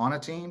place on a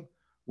team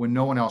when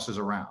no one else is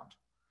around.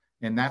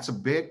 And that's a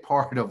big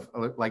part of,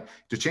 like,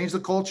 to change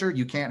the culture,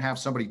 you can't have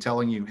somebody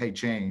telling you, hey,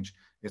 change.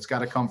 It's got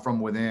to come from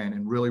within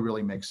and really,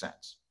 really make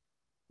sense.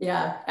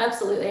 Yeah,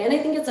 absolutely. And I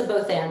think it's a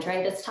both and,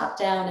 right? It's top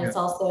down. It's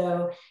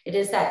also, it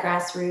is that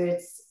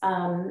grassroots.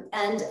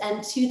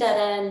 And to that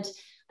end,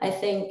 I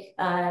think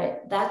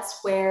that's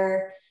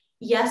where,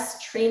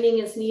 yes, training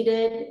is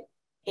needed.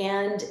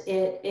 And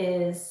it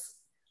is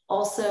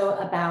also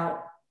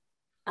about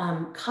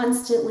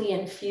constantly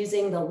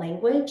infusing the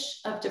language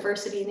of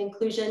diversity and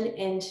inclusion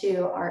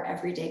into our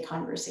everyday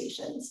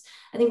conversations.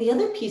 I think the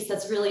other piece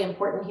that's really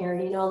important here,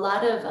 you know, a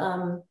lot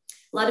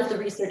of the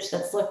research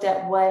that's looked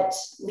at what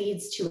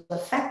leads to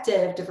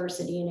effective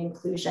diversity and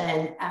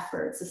inclusion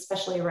efforts,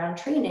 especially around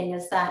training,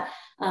 is that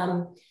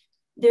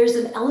there's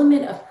an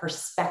element of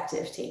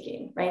perspective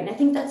taking, right? And I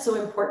think that's so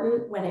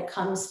important when it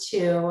comes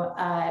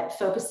to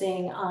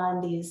focusing on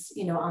these,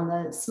 you know, on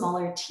the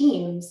smaller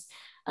teams.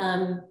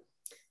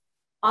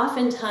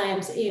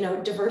 Oftentimes, you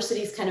know,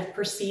 diversity is kind of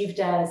perceived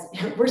as,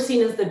 we're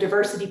seen as the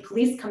diversity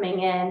police coming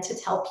in to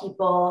tell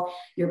people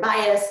you're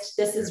biased,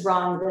 this is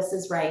wrong, this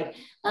is right.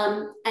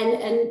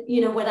 And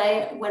you know, what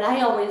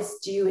I always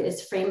do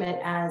is frame it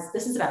as,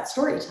 this is about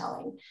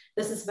storytelling.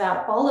 This is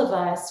about all of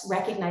us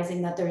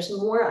recognizing that there's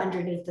more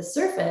underneath the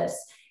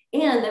surface,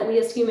 and that we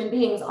as human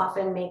beings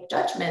often make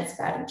judgments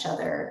about each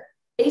other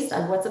based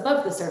on what's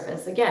above the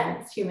surface. Again,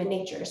 it's human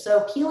nature.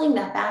 So peeling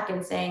that back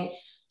and saying,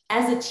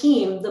 as a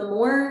team, the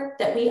more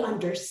that we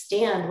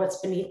understand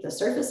what's beneath the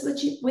surface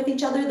with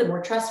each other, the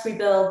more trust we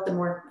build, the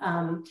more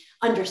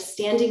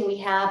understanding we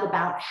have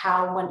about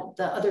how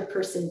the other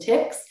person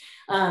ticks,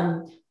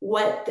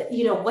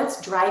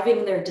 what's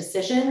driving their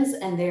decisions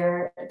and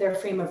their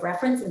frame of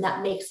reference, and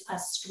that makes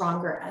us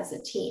stronger as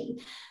a team.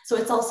 So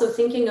it's also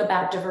thinking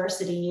about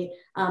diversity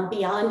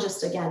beyond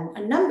just, again,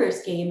 a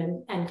numbers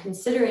game, and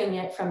considering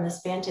it from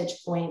this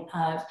vantage point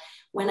of,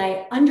 when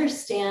I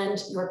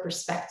understand your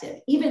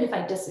perspective, even if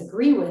I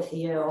disagree with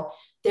you,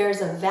 there's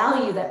a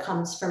value that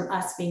comes from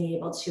us being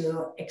able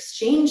to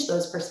exchange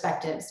those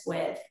perspectives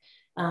with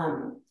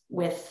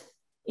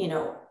you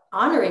know,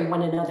 honoring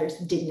one another's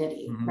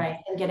dignity, mm-hmm. right?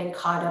 And getting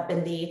caught up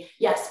in the,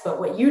 yes, but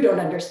what you don't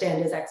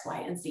understand is X,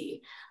 Y, and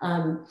Z.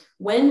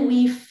 When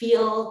we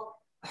feel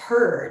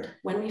heard,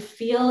 when we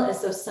feel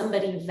as though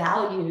somebody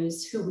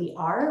values who we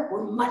are,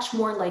 we're much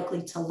more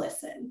likely to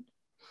listen.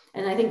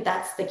 And I think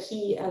that's the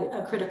key,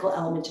 a critical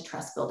element to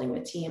trust building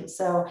with teams.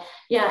 So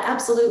yeah,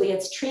 absolutely.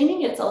 It's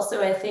training. It's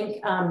also, I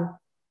think,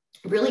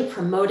 really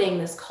promoting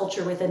this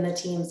culture within the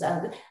teams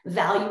of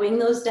valuing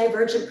those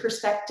divergent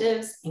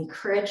perspectives,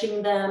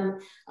 encouraging them,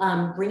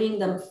 bringing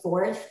them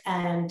forth,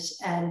 and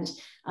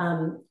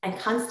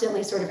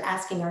constantly sort of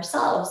asking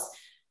ourselves,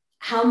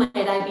 how might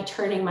I be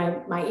turning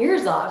my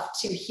ears off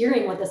to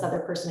hearing what this other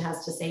person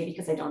has to say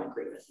because I don't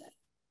agree with it?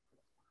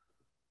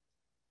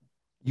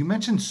 You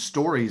mentioned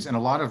stories in a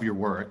lot of your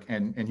work,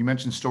 and you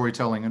mentioned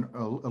storytelling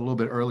a little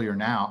bit earlier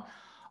now.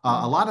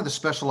 A lot of the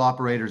special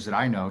operators that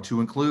I know,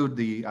 to include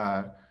the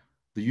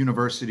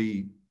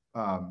university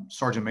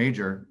Sergeant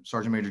Major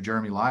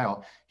Jeremy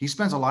Lyle, he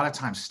spends a lot of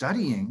time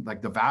studying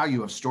like the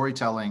value of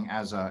storytelling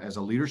as a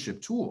leadership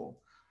tool.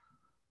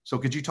 So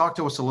could you talk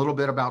to us a little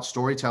bit about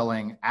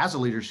storytelling as a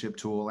leadership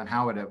tool and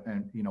how it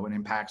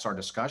impacts our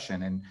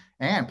discussion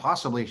and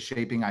possibly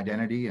shaping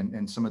identity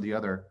and some of the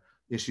other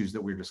issues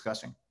that we're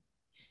discussing?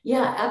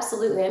 Yeah,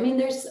 absolutely. I mean,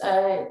 there's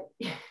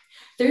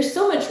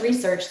so much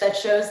research that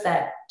shows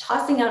that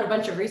tossing out a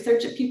bunch of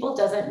research at people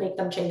doesn't make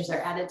them change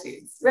their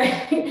attitudes,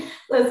 right?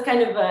 That's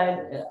kind of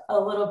a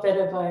little bit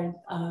of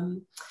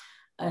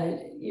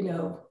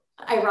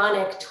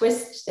ironic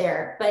twist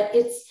there. But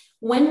it's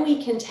when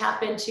we can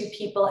tap into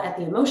people at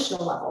the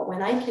emotional level,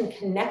 when I can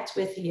connect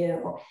with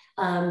you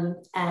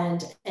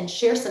and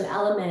share some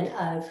element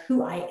of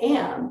who I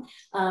am,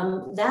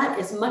 that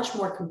is much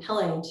more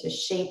compelling to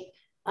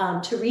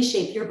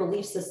reshape your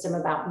belief system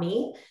about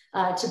me,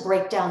 to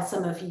break down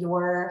some of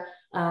your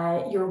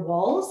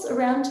walls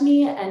around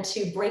me, and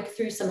to break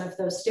through some of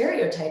those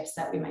stereotypes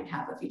that we might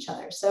have of each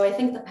other. So I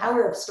think the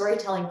power of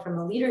storytelling from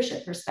a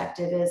leadership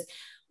perspective is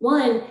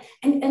one,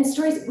 and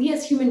stories, we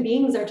as human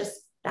beings are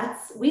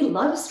we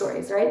love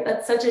stories, right?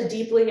 That's such a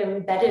deeply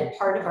embedded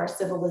part of our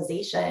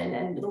civilization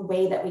and the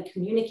way that we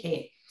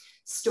communicate.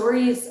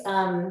 Stories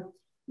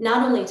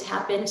not only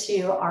tap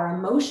into our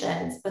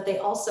emotions, but they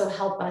also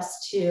help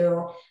us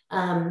to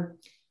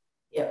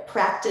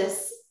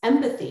practice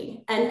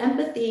empathy, and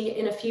empathy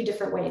in a few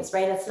different ways,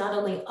 right? It's not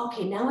only,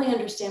 okay, now I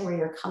understand where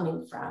you're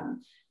coming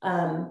from.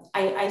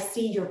 I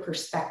see your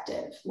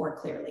perspective more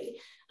clearly.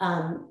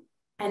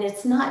 And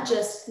it's not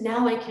just,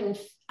 now I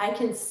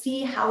can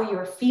see how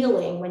you're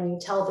feeling when you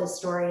tell this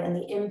story and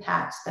the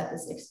impact that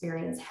this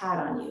experience had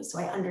on you. So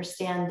I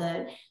understand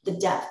the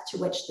depth to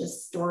which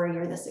this story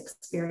or this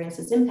experience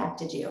has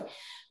impacted you.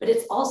 But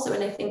it's also,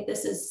 and I think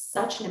this is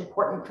such an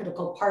important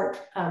critical part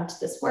to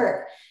this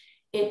work,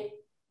 it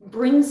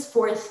brings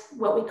forth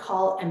what we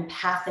call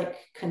empathic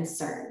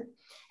concern.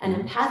 And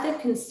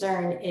empathic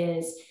concern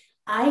is,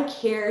 I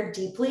care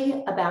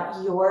deeply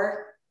about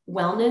your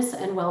wellness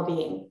and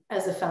well-being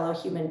as a fellow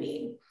human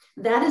being.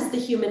 That is the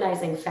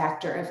humanizing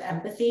factor of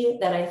empathy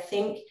that I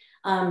think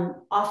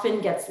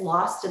often gets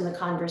lost in the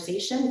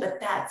conversation,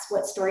 but that's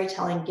what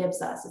storytelling gives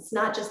us. It's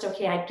not just,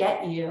 okay, I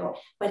get you,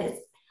 but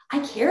it's, I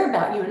care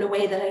about you in a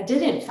way that I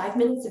didn't 5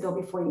 minutes ago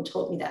before you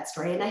told me that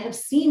story. And I have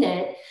seen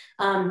it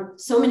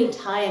so many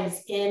times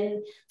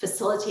in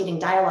facilitating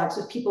dialogues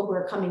with people who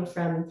are coming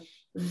from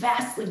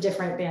vastly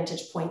different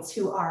vantage points,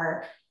 who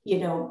are, you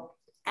know,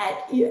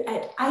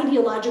 at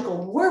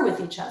ideological war with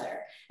each other.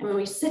 And when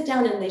we sit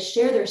down and they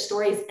share their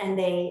stories and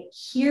they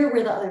hear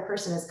where the other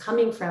person is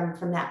coming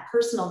from that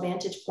personal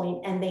vantage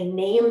point, and they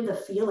name the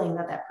feeling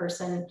that that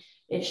person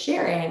is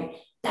sharing,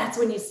 that's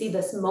when you see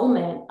this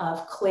moment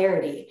of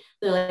clarity.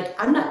 They're like,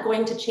 I'm not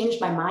going to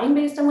change my mind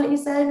based on what you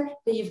said,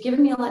 but you've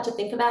given me a lot to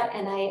think about,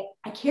 and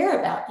I care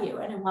about you,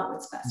 and I want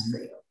what's best for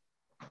you.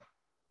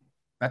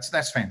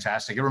 That's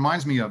fantastic. It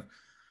reminds me of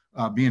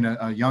being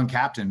a young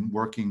captain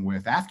working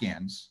with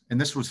Afghans,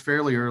 and this was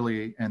fairly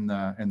early in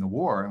the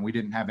war, and we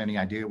didn't have any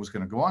idea it was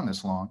going to go on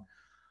this long.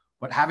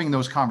 But having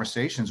those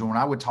conversations, and when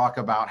I would talk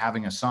about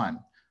having a son,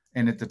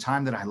 and at the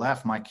time that I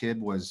left, my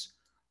kid was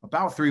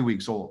about 3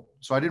 weeks old,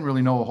 so I didn't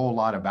really know a whole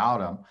lot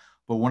about him.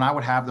 But when I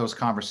would have those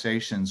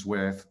conversations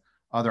with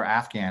other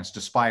Afghans,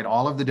 despite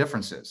all of the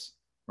differences,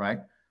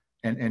 right?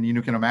 And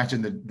you can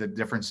imagine the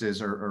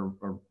differences are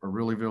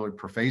really, really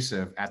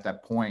pervasive at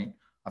that point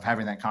of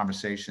having that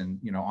conversation,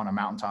 you know, on a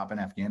mountaintop in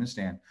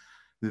Afghanistan.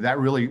 That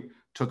really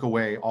took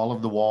away all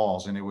of the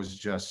walls. And it was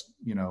just,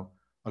 you know,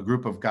 a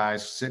group of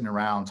guys sitting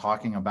around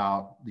talking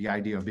about the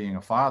idea of being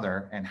a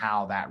father and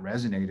how that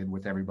resonated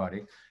with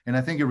everybody. And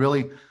I think it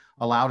really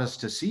allowed us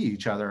to see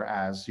each other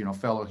as, you know,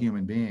 fellow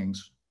human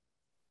beings,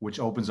 which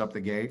opens up the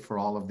gate for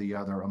all of the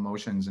other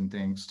emotions and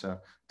things to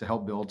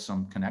help build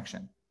some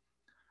connection.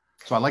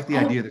 So I like the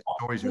idea that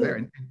stories are there.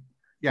 And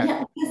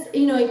yeah,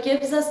 you know, it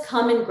gives us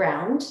common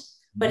ground,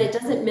 but it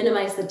doesn't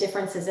minimize the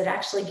differences. It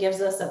actually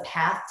gives us a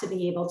path to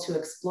be able to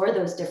explore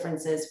those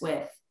differences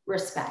with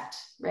respect,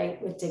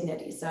 right? With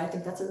dignity. So I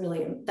think that's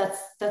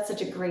that's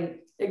such a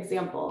great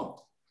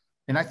example.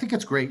 And I think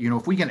it's great, you know,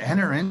 if we can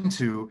enter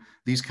into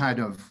these kind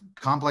of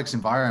complex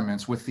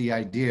environments with the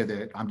idea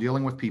that I'm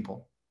dealing with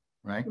people,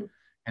 right?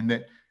 And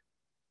that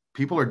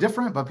people are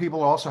different, but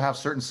people also have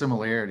certain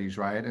similarities,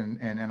 right?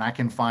 And I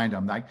can find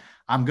them. Like,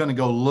 I'm going to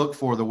go look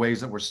for the ways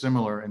that we're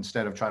similar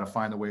instead of try to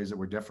find the ways that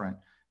we're different.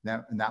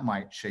 That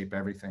might shape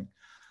everything.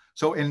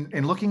 So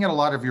in looking at a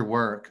lot of your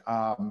work,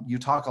 you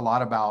talk a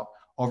lot about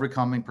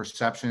overcoming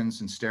perceptions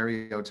and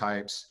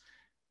stereotypes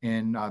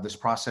in this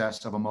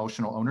process of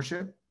emotional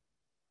ownership.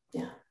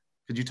 Yeah.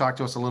 Could you talk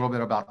to us a little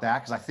bit about that?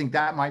 Because I think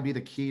that might be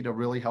the key to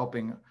really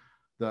helping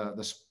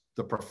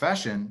the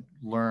profession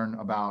learn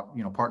about,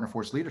 you know, partner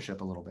force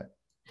leadership a little bit.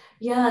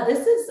 Yeah,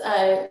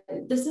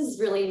 this is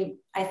really,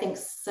 I think,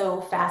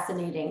 so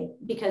fascinating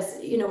because,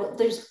 you know,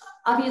 there's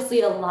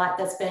obviously a lot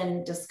that's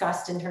been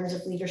discussed in terms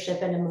of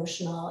leadership and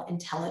emotional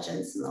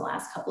intelligence in the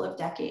last couple of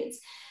decades.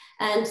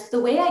 And the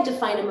way I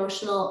define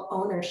emotional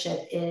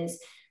ownership is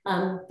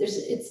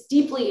it's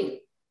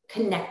deeply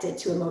connected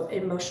to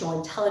emotional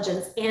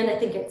intelligence. And I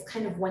think it's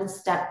kind of one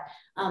step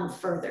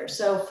further.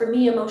 So for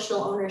me,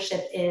 emotional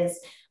ownership is,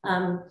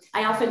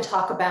 I often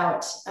talk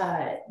about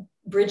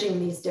bridging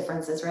these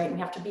differences, right? We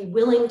have to be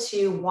willing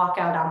to walk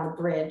out on the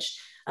bridge,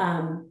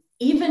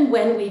 even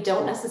when we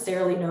don't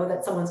necessarily know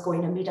that someone's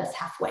going to meet us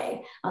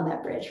halfway on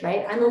that bridge,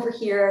 right? I'm over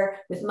here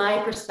with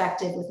my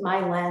perspective, with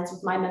my lens,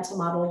 with my mental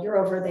model. You're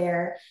over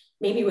there,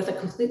 maybe with a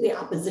completely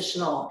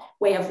oppositional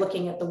way of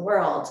looking at the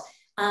world.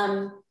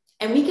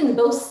 And we can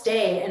both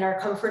stay in our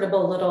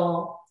comfortable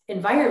little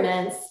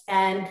environments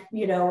and,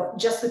 you know,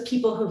 just with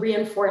people who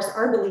reinforce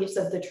our beliefs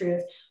of the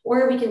truth,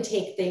 or we can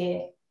take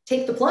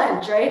the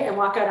plunge, right? And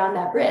walk out on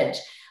that bridge.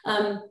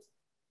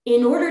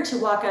 In order to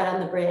walk out on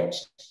the bridge,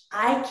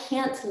 I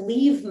can't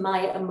leave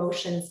my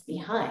emotions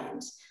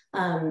behind.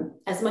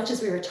 As much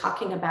as we were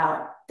talking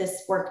about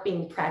this work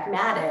being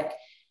pragmatic,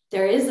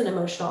 there is an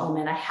emotional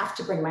element. I have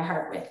to bring my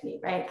heart with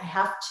me, right? I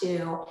have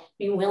to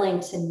be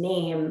willing to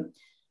name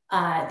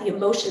the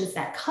emotions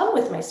that come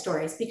with my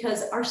stories,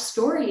 because our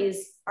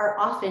stories are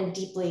often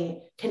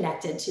deeply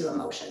connected to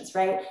emotions,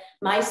 right?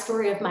 My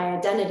story of my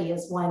identity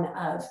is one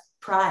of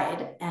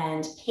pride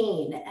and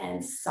pain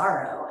and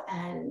sorrow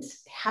and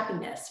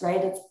happiness,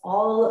 right? It's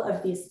all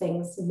of these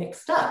things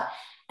mixed up.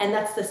 And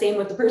that's the same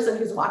with the person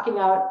who's walking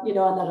out,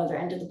 on that other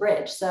end of the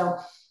bridge. So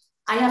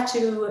I have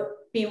to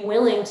be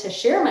willing to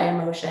share my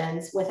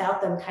emotions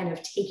without them kind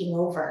of taking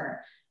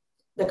over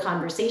the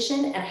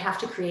conversation, and I have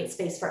to create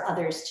space for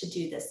others to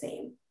do the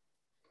same.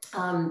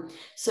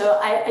 So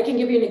I can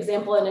give you an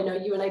example, and I know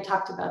you and I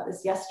talked about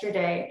this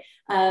yesterday.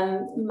 I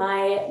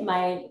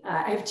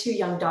have two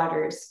young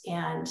daughters,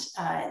 and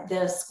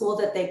the school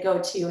that they go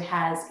to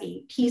has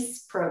a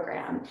peace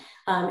program.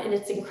 And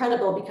it's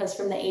incredible because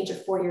from the age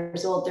of 4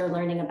 years old, they're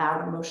learning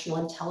about emotional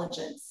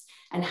intelligence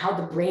and how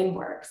the brain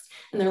works.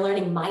 And they're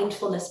learning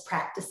mindfulness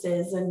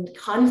practices and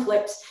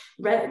conflict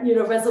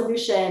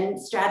resolution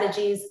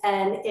strategies.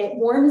 And it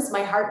warms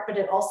my heart, but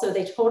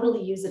they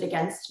totally use it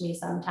against me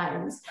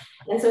sometimes.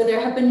 And so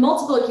there have been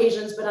multiple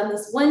occasions, but on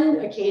this one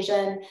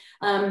occasion,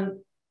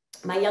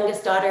 my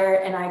youngest daughter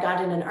and I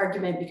got in an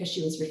argument because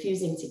she was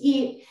refusing to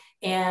eat.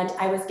 And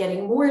I was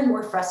getting more and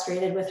more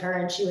frustrated with her,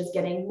 and she was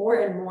getting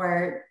more and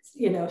more,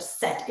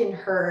 set in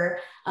her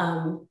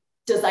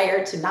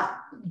desire to not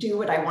do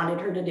what I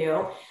wanted her to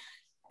do.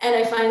 And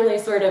I finally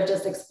sort of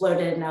just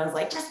exploded, and I was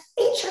like, just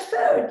eat your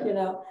food,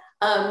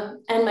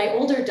 And my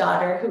older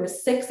daughter, who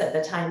was 6 at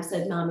the time,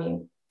 said,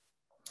 Mommy,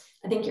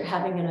 I think you're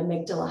having an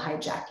amygdala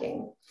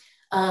hijacking.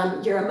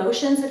 Your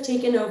emotions have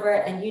taken over,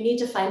 and you need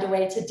to find a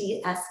way to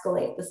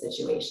de-escalate the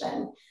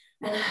situation.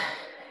 And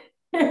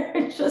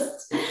I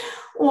just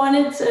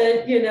wanted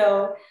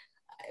to,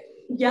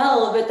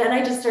 yell, but then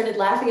I just started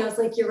laughing. I was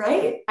like, you're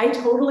right. I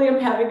totally am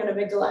having an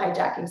amygdala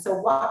hijacking. So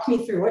walk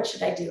me through, what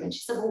should I do? And she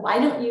said, well, why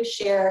don't you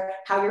share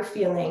how you're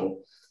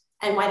feeling?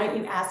 And why don't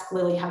you ask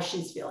Lily how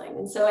she's feeling?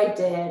 And so I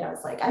did. I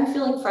was like, I'm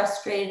feeling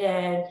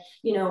frustrated.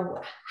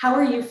 How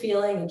are you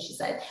feeling? And she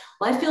said,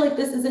 well, I feel like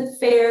this isn't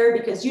fair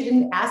because you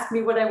didn't ask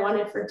me what I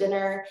wanted for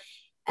dinner.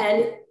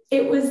 And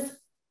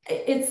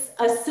it's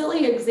a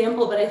silly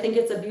example, but I think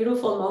it's a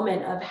beautiful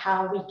moment of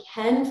how we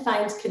can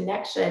find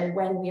connection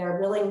when we are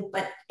willing,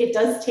 but it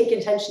does take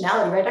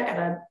intentionality, right? I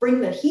gotta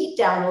bring the heat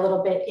down a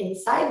little bit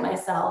inside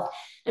myself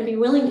and be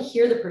willing to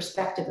hear the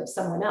perspective of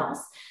someone else.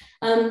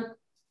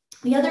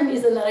 The other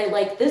reason that I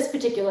like this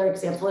particular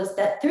example is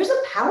that there's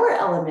a power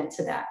element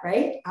to that,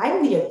 right?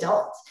 I'm the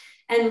adult.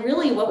 And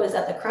really what was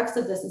at the crux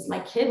of this is my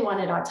kid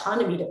wanted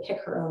autonomy to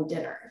pick her own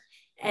dinner.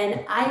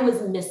 And I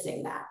was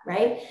missing that,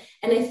 right?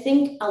 And I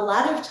think a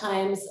lot of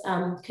times,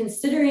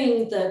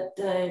 considering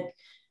the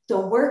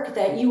work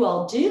that you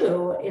all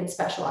do in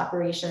special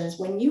operations,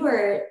 when you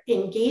are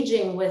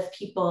engaging with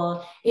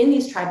people in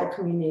these tribal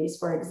communities,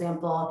 for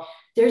example,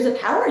 there's a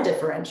power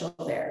differential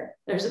there.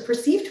 There's a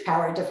perceived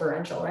power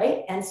differential,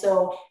 right? And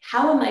so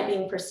how am I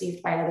being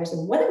perceived by others?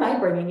 And what am I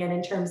bringing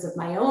in terms of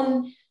my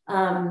own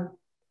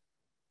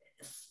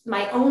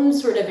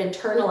sort of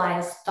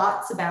internalized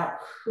thoughts about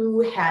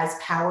who has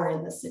power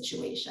in the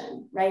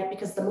situation, right?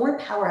 Because the more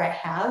power I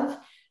have,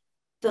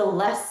 the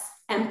less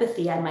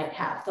empathy I might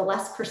have, the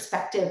less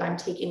perspective I'm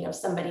taking of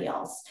somebody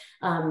else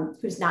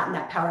who's not in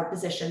that power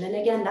position. And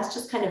again, that's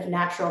just kind of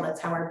natural. That's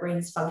how our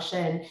brains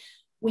function.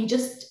 We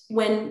just,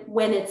 when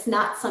it's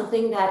not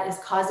something that is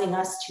causing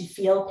us to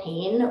feel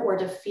pain or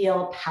to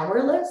feel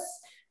powerless,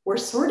 we're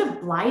sort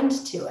of blind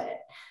to it.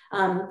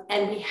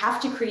 And we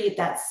have to create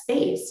that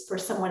space for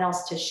someone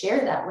else to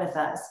share that with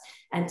us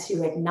and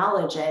to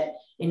acknowledge it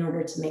in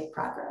order to make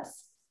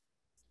progress.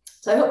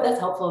 So I hope that's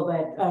helpful,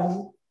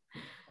 but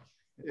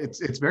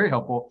it's very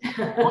helpful.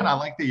 One, I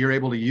like that you're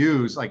able to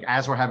use, like,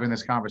 as we're having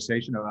this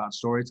conversation about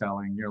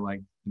storytelling, you're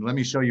like, let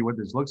me show you what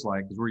this looks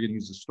like, because we're going to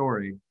use the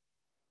story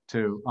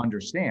to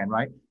understand,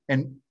 right?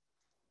 And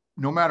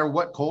no matter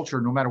what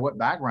culture, no matter what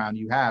background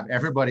you have,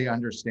 everybody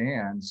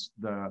understands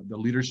the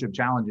leadership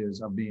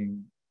challenges of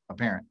being a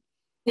parent.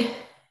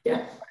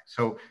 Yeah.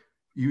 So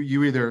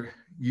you either,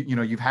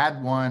 you've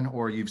had one,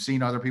 or you've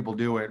seen other people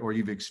do it, or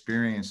you've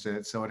experienced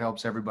it. So it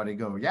helps everybody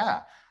go,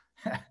 yeah.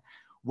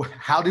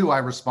 How do I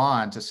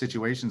respond to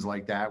situations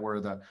like that, where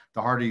the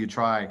harder you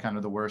try, kind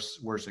of the worse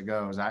it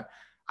goes? I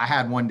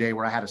had one day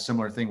where I had a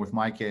similar thing with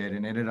my kid,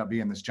 and it ended up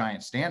being this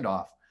giant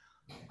standoff.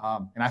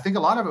 And I think a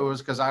lot of it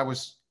was because I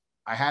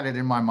had it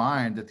in my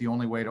mind that the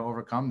only way to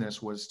overcome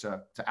this was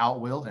to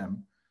outwill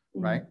him,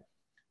 mm-hmm. right?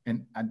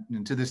 And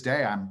to this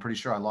day, I'm pretty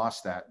sure I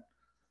lost that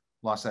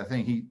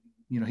thing. He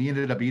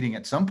ended up eating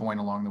at some point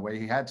along the way.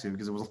 He had to,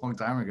 because it was a long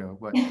time ago.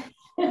 But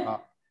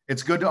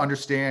it's good to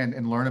understand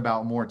and learn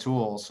about more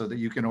tools so that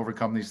you can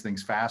overcome these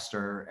things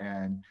faster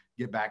and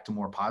get back to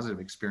more positive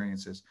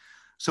experiences.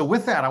 So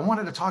with that, I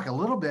wanted to talk a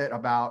little bit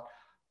about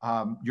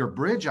your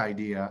bridge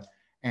idea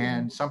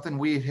and mm-hmm. something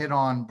we hit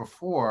on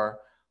before,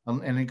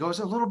 and it goes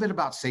a little bit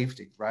about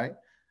safety, right?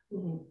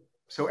 Mm-hmm.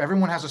 So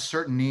everyone has a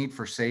certain need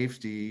for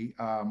safety,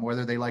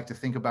 whether they like to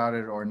think about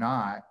it or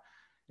not.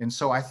 And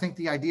so I think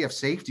the idea of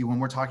safety, when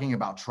we're talking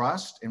about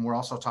trust and we're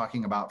also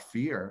talking about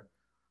fear,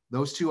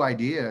 those two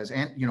ideas,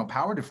 and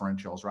power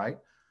differentials, right?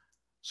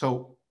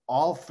 So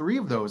all three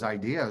of those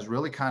ideas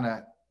really kind of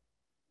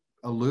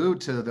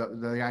allude to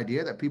the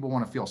idea that people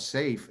want to feel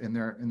safe in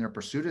their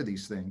pursuit of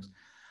these things.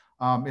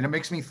 And it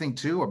makes me think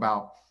too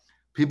about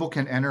people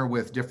can enter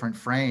with different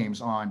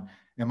frames on,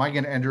 am I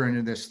going to enter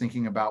into this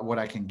thinking about what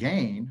I can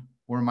gain,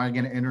 or am I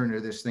going to enter into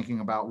this thinking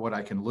about what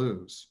I can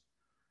lose?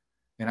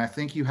 And I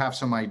think you have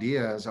some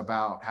ideas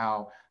about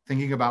how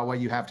thinking about what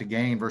you have to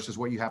gain versus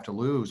what you have to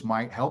lose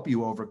might help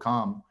you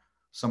overcome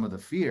some of the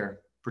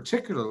fear,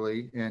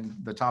 particularly in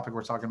the topic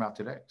we're talking about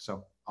today.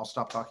 So I'll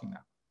stop talking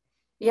now.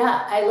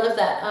 Yeah, I love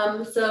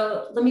that.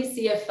 So let me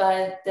see if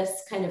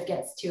this kind of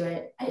gets to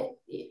it.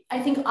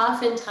 I think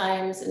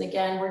oftentimes, and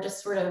again, we're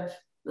just sort of,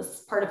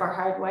 this part of our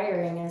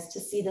hardwiring is to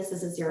see this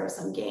as a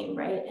zero-sum game,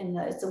 right? And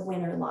it's a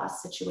win or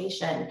loss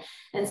situation.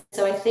 And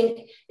so I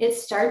think it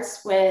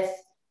starts with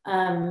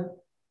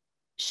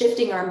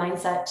shifting our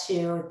mindset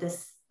to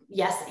this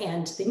yes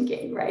and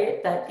thinking,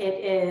 right? That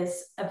it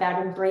is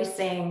about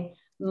embracing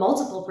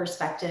multiple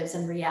perspectives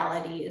and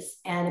realities,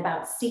 and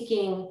about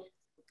seeking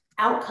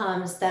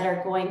outcomes that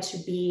are going to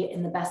be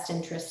in the best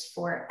interest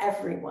for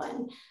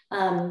everyone.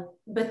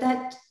 But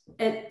that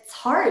it's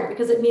hard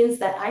because it means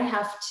that I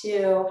have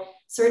to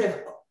sort of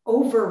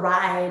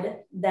override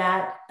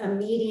that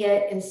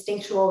immediate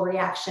instinctual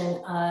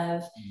reaction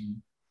of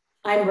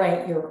I'm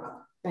right, you're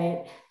wrong,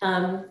 right?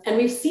 And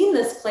we've seen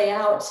this play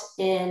out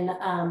in,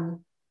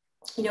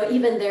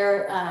 even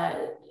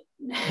there,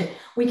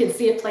 we can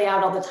see it play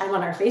out all the time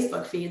on our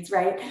Facebook feeds,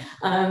 right?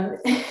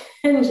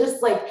 And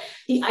just like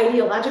the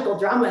ideological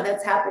drama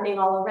that's happening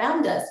all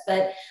around us.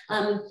 But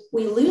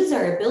we lose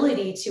our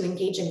ability to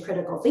engage in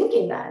critical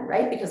thinking then,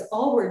 right? Because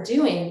all we're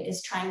doing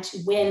is trying to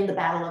win the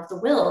battle of the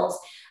wills,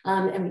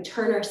 and we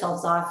turn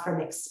ourselves off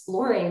from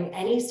exploring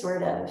any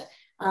sort of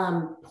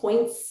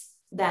points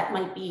that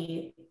might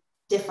be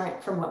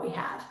different from what we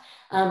have.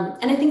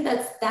 And I think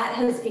that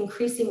has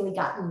increasingly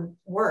gotten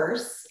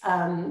worse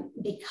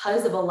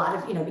because of a lot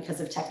of, because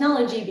of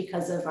technology,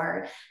 because of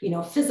our,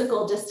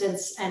 physical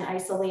distance and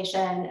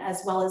isolation,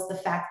 as well as the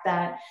fact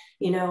that,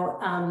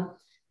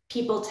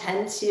 people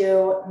tend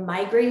to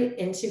migrate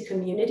into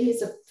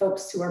communities of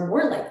folks who are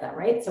more like them,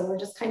 right? So we're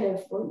just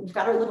we've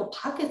got our little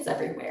pockets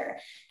everywhere,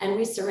 and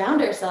we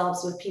surround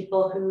ourselves with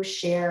people who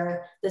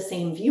share the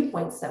same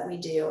viewpoints that we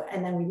do,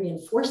 and then we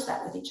reinforce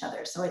that with each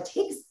other. So it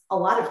takes a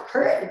lot of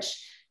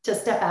courage to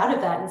step out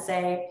of that and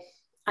say,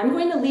 I'm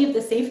going to leave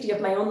the safety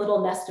of my own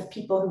little nest of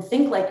people who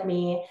think like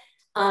me,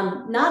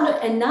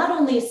 not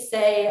only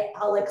say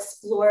I'll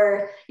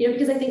explore,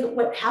 because I think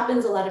what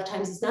happens a lot of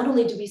times is not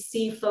only do we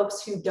see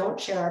folks who don't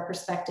share our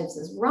perspectives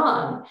as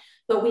wrong,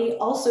 but we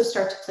also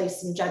start to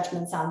place some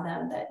judgments on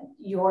them that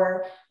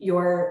you're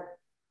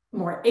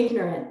more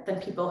ignorant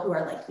than people who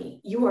are like me.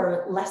 You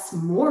are less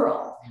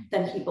moral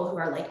than people who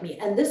are like me.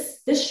 And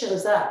this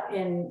shows up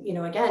in,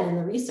 again, in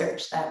the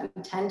research that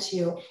we tend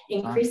to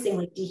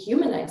increasingly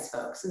dehumanize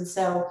folks. And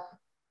so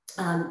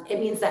it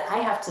means that I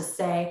have to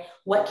say,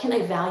 what can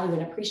I value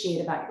and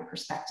appreciate about your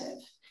perspective?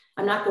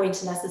 I'm not going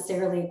to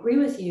necessarily agree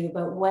with you,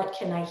 but what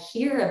can I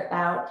hear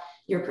about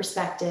your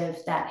perspective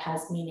that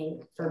has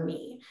meaning for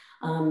me?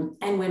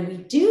 And when we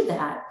do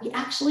that, we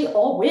actually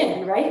all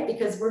win, right?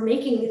 Because we're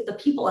making the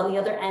people on the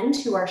other end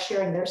who are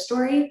sharing their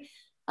story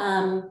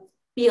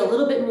be a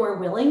little bit more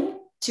willing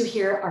to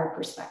hear our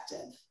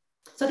perspective.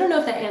 So I don't know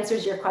if that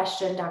answers your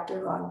question,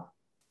 Dr. Long.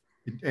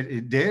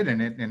 It did, and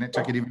it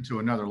took it even to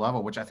another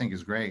level, which I think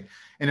is great.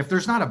 And if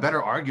there's not a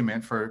better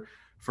argument for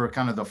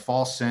kind of the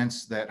false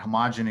sense that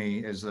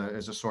homogeny is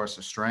a source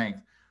of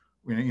strength,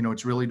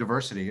 it's really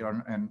diversity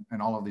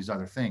and all of these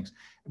other things.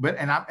 But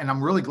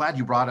I'm really glad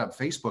you brought up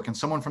Facebook, and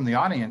someone from the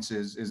audience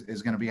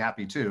is going to be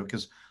happy too,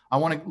 because I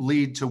want to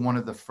lead to one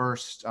of the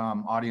first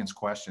audience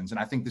questions, and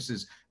I think this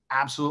is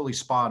absolutely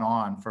spot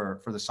on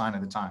for the sign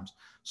of the times.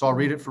 So I'll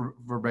read it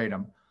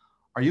verbatim.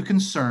 Are you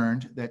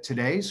concerned that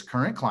today's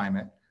current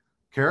climate,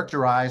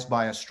 characterized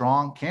by a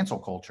strong cancel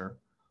culture,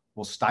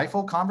 will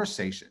stifle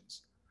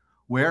conversations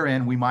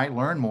wherein we might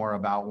learn more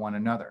about one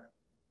another?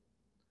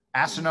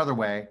 Asked another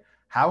way,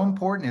 how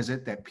important is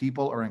it that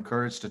people are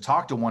encouraged to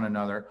talk to one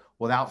another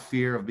without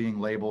fear of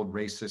being labeled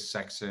racist,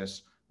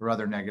 sexist, or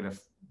other negative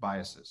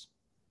biases?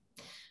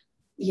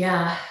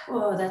 Yeah,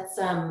 oh,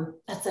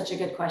 that's such a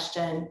good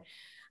question.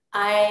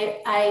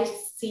 I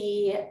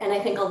see, and I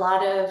think a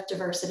lot of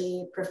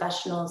diversity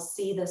professionals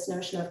see this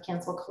notion of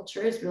cancel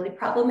culture as really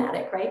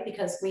problematic, right?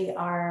 Because we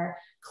are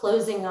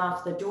closing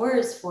off the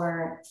doors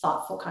for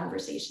thoughtful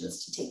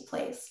conversations to take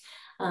place.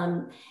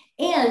 And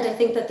I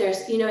think that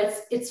there's,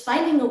 it's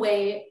finding a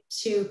way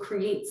to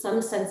create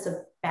some sense of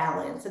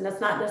balance. And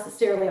that's not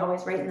necessarily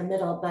always right in the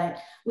middle, but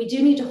we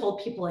do need to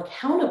hold people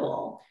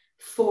accountable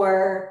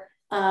for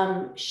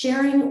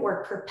sharing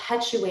or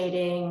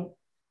perpetuating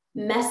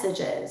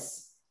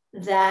messages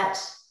that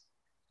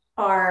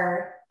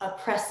are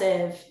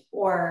oppressive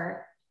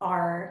or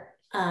are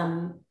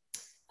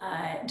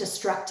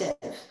destructive,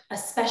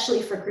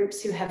 especially for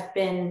groups who have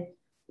been,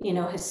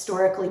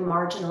 historically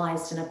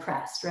marginalized and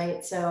oppressed,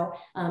 right? So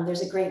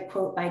there's a great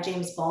quote by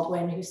James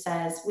Baldwin who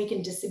says, we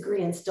can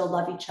disagree and still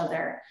love each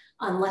other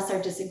unless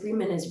our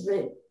disagreement is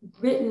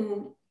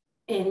written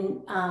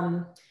in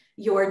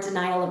your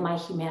denial of my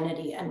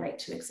humanity and right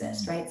to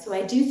exist, right? So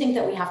I do think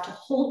that we have to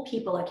hold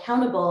people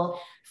accountable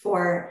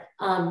for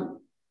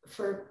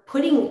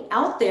putting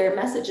out there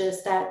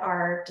messages that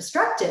are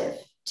destructive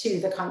to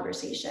the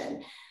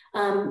conversation.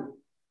 And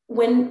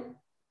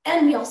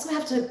we also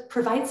have to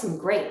provide some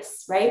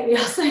grace, right? We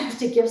also have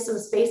to give some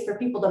space for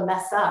people to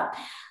mess up.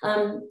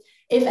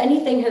 If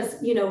anything has,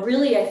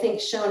 really, I think,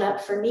 shown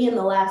up for me in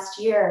the last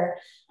year,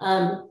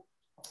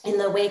 in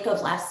the wake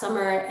of last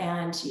summer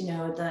and,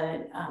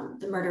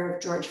 the murder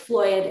of George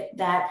Floyd,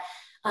 that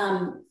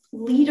many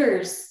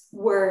leaders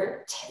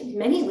were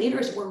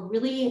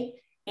really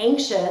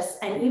anxious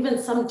and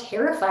even some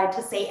terrified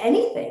to say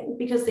anything,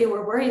 because they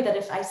were worried that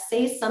if I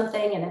say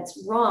something and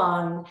it's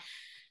wrong,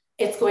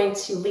 it's going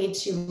to lead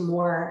to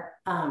more,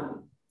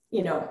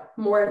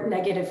 more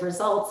negative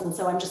results. And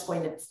so I'm just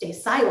going to stay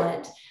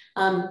silent.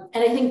 And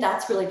I think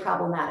that's really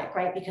problematic,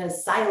 right?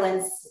 Because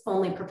silence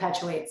only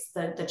perpetuates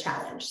the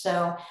challenge.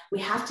 So we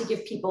have to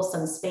give people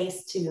some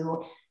space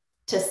to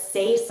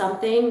say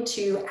something,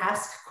 to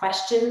ask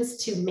questions,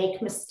 to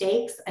make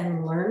mistakes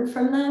and learn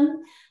from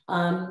them.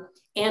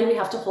 And we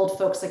have to hold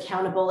folks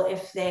accountable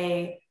if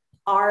they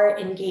are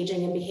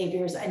engaging in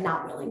behaviors and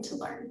not willing to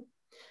learn.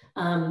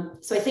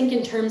 So I think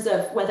in terms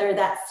of whether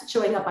that's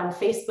showing up on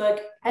Facebook,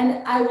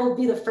 and I will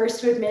be the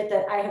first to admit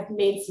that I have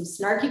made some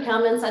snarky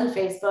comments on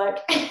Facebook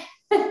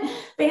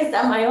based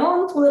on my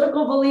own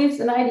political beliefs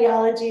and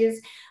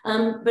ideologies,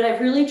 but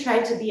I've really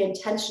tried to be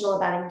intentional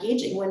about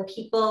engaging when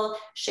people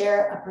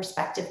share a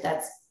perspective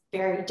that's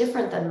very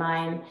different than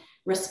mine,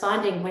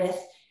 responding with,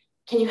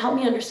 can you help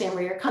me understand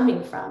where you're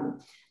coming from?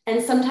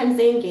 And sometimes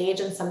they engage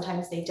and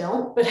sometimes they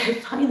don't, but I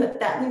find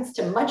that leads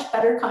to much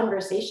better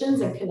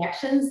conversations and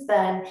connections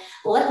than,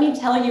 let me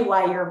tell you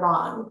why you're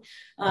wrong.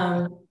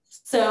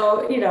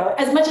 So,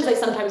 as much as I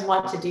sometimes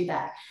want to do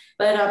that,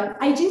 but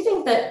I do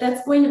think that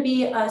that's going to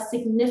be a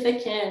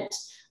significant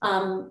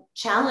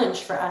challenge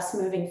for us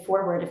moving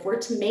forward. If we're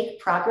to make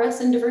progress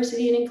in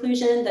diversity and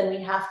inclusion, then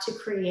we have to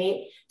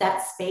create that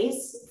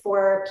space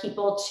for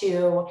people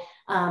to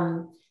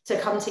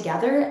come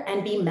together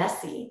and be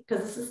messy,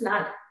 because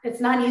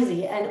it's not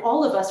easy. And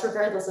all of us,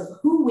 regardless of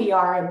who we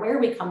are and where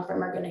we come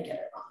from, are going to get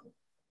it wrong.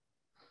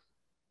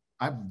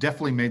 I've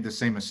definitely made the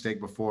same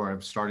mistake before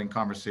of starting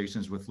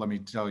conversations with, let me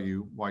tell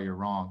you why you're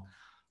wrong.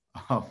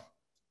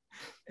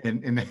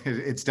 And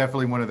it's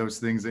definitely one of those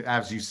things that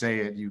as you say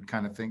it, you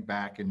kind of think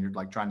back and you're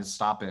like trying to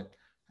stop it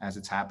as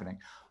it's happening.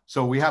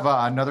 So we have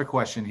another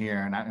question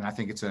here, and I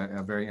think it's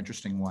a very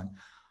interesting one.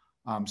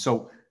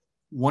 So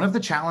one of the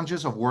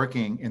challenges of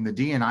working in the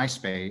D&I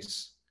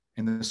space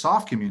in the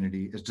soft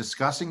community is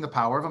discussing the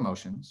power of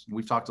emotions.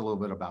 We've talked a little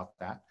bit about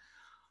that.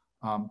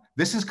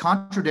 This is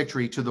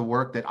contradictory to the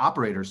work that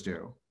operators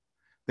do.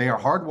 They are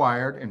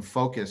hardwired and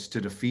focused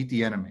to defeat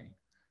the enemy.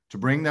 To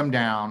bring them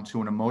down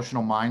to an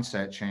emotional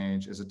mindset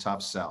change is a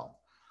tough sell.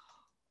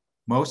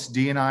 Most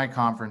D&I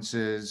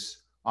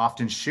conferences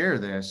often share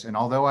this, and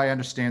although I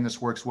understand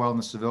this works well in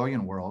the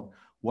civilian world,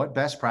 what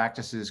best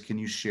practices can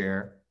you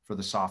share for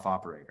the soft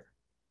operator?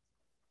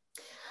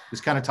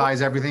 This kind of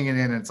ties everything in,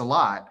 and it's a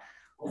lot,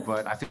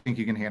 but I think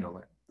you can handle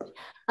it.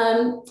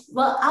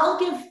 Well, I'll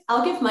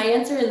give my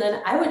answer, and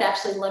then I would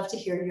actually love to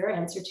hear your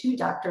answer too,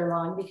 Dr.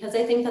 Long, because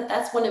I think that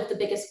that's one of the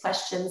biggest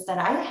questions that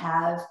I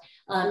have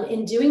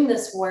in doing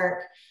this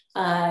work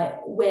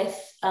with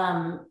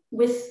the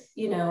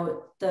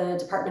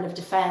Department of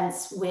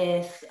Defense,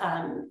 with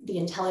the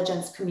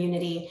intelligence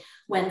community,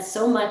 when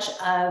so much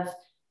of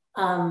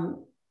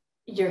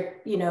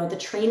the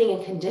training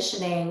and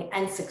conditioning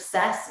and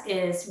success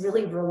is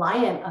really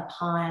reliant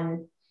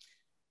upon,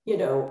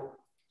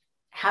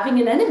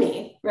 having an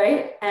enemy,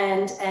 right?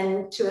 And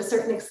to a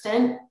certain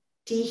extent,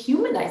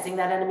 dehumanizing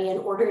that enemy in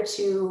order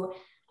to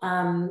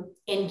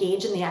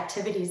engage in the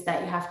activities that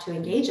you have to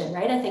engage in,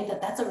 right? I think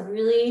that that's a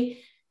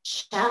really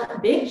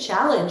big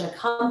challenge, a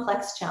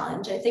complex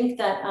challenge. I think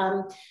that,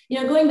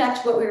 going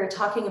back to what we were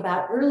talking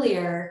about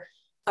earlier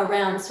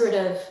around sort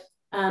of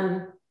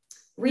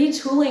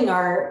retooling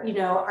our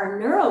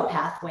neural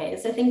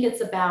pathways, I think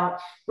it's about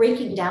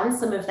breaking down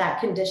some of that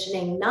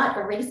conditioning, not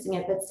erasing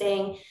it, but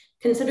saying,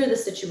 consider the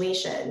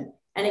situation.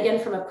 And again,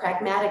 from a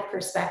pragmatic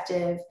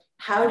perspective,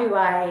 how do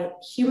I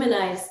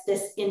humanize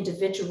this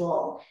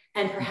individual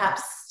and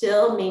perhaps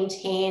still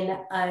maintain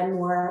a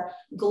more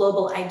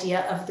global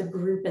idea of the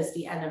group as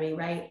the enemy,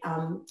 right?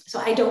 So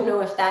I don't know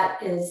if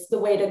that is the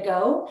way to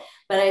go,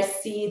 but I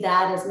see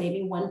that as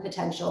maybe one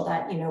potential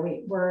that,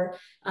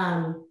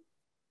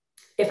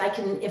 if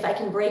I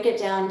can break it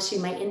down to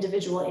my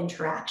individual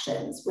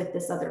interactions with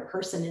this other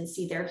person and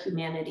see their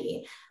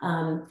humanity.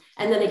 And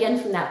then again,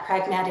 from that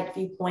pragmatic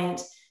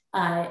viewpoint,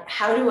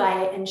 how do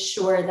I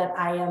ensure that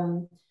I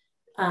am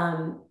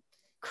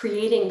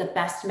creating the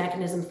best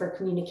mechanism for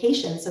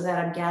communication so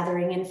that I'm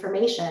gathering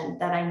information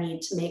that I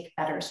need to make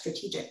better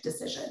strategic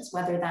decisions,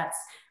 whether that's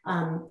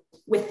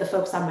with the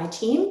folks on my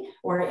team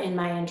or in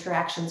my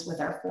interactions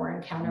with our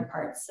foreign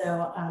counterparts.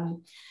 So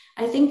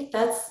I think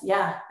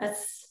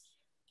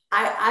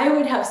I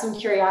would have some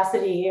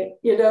curiosity,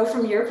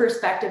 from your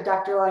perspective,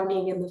 Dr. Long,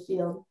 being in the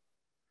field.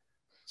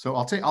 So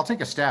I'll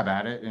take a stab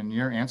at it, and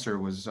your answer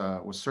was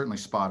certainly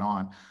spot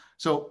on.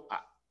 So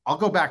I'll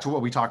go back to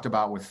what we talked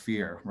about with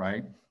fear,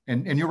 right?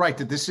 And you're right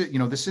that this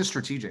is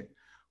strategic.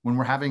 When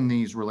we're having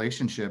these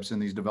relationships in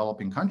these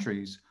developing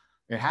countries,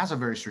 it has a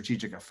very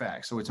strategic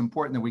effect. So it's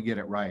important that we get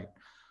it right.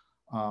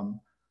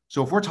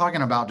 So if we're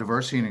talking about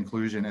diversity and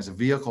inclusion as a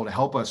vehicle to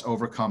help us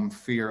overcome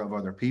fear of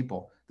other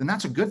people, then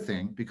that's a good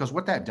thing, because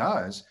what that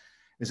does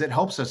is it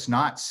helps us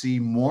not see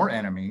more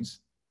enemies,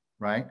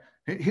 right?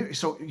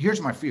 So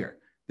here's my fear,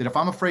 that if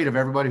I'm afraid of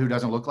everybody who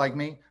doesn't look like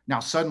me, now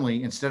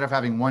suddenly, instead of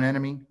having one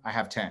enemy, I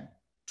have 10,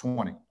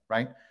 20,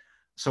 right?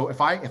 So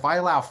if I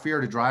allow fear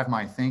to drive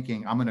my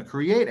thinking, I'm going to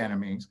create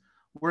enemies,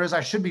 whereas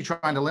I should be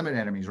trying to limit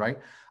enemies, right?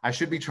 I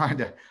should be trying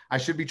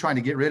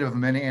to get rid of as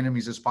many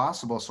enemies as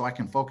possible, so I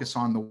can focus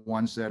on the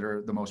ones that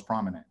are the most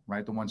prominent,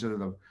 right? The ones that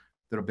are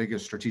the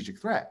biggest strategic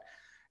threat.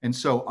 And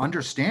so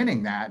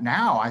understanding that,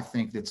 now I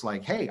think it's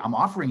like, hey, I'm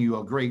offering you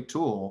a great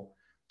tool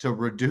to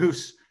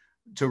reduce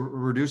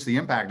the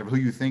impact of who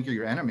you think are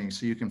your enemies,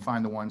 so you can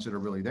find the ones that are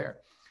really there.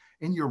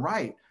 And you're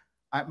right.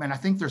 I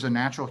think there's a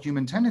natural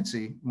human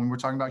tendency, when we're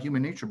talking about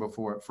human nature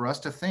before, for us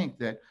to think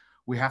that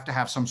we have to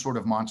have some sort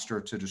of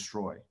monster to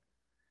destroy.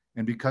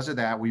 And because of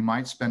that, we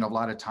might spend a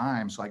lot of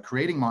times like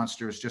creating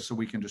monsters just so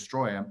we can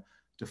destroy them,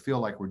 to feel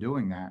like we're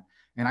doing that.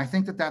 And I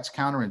think that that's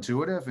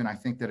counterintuitive, and I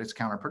think that it's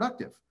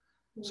counterproductive.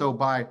 So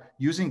by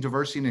using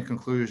diversity and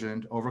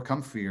inclusion to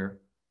overcome fear,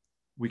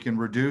 we can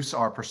reduce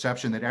our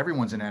perception that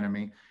everyone's an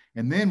enemy,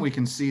 and then we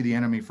can see the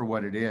enemy for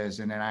what it is,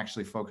 and then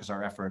actually focus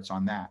our efforts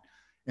on that.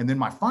 And then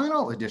my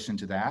final addition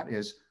to that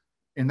is,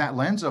 in that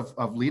lens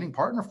of leading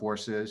partner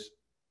forces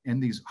in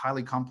these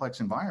highly complex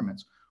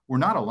environments, we're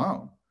not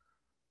alone,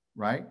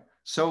 right?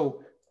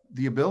 So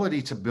the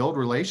ability to build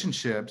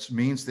relationships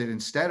means that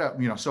instead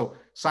of, so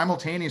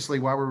simultaneously,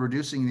 while we're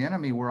reducing the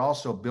enemy, we're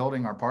also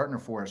building our partner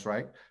force,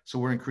 right? So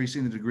we're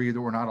increasing the degree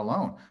that we're not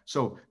alone.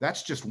 So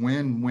that's just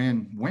win,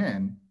 win,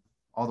 win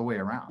all the way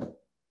around.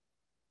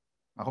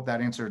 I hope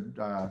that answered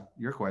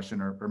your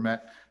question, or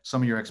met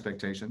some of your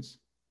expectations.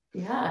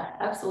 Yeah,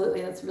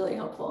 absolutely. That's really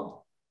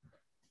helpful.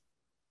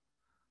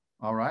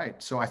 All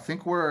right. So I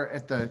think we're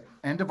at the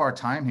end of our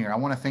time here. I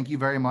want to thank you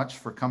very much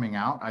for coming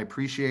out. I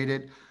appreciate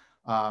it,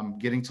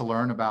 getting to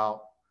learn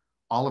about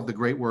all of the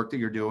great work that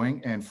you're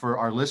doing. And for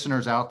our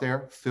listeners out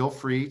there, feel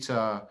free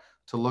to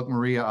look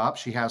Maria up.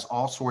 She has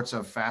all sorts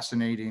of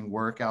fascinating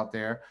work out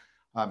there.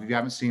 If you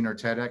haven't seen her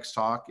TEDx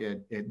talk,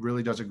 it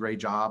really does a great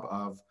job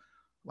of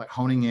like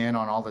honing in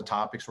on all the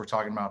topics we're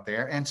talking about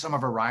there. And some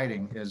of her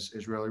writing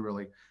is really,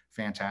 really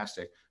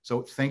fantastic.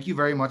 So thank you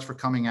very much for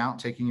coming out and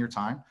taking your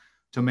time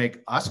to make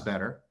us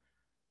better.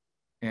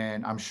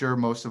 And I'm sure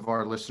most of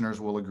our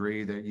listeners will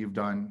agree that you've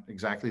done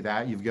exactly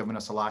that. You've given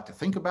us a lot to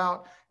think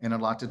about and a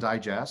lot to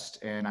digest.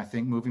 And I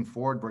think moving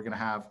forward, we're going to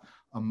have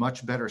a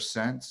much better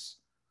sense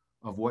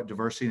of what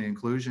diversity and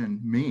inclusion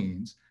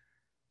means.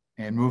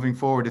 And moving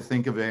forward, to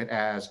think of it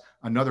as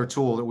another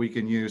tool that we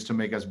can use to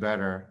make us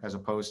better, as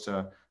opposed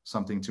to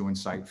something to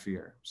incite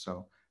fear.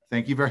 So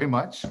thank you very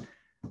much.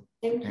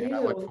 Thank you. And I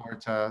look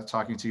forward to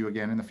talking to you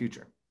again in the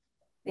future.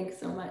 Thanks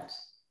so much.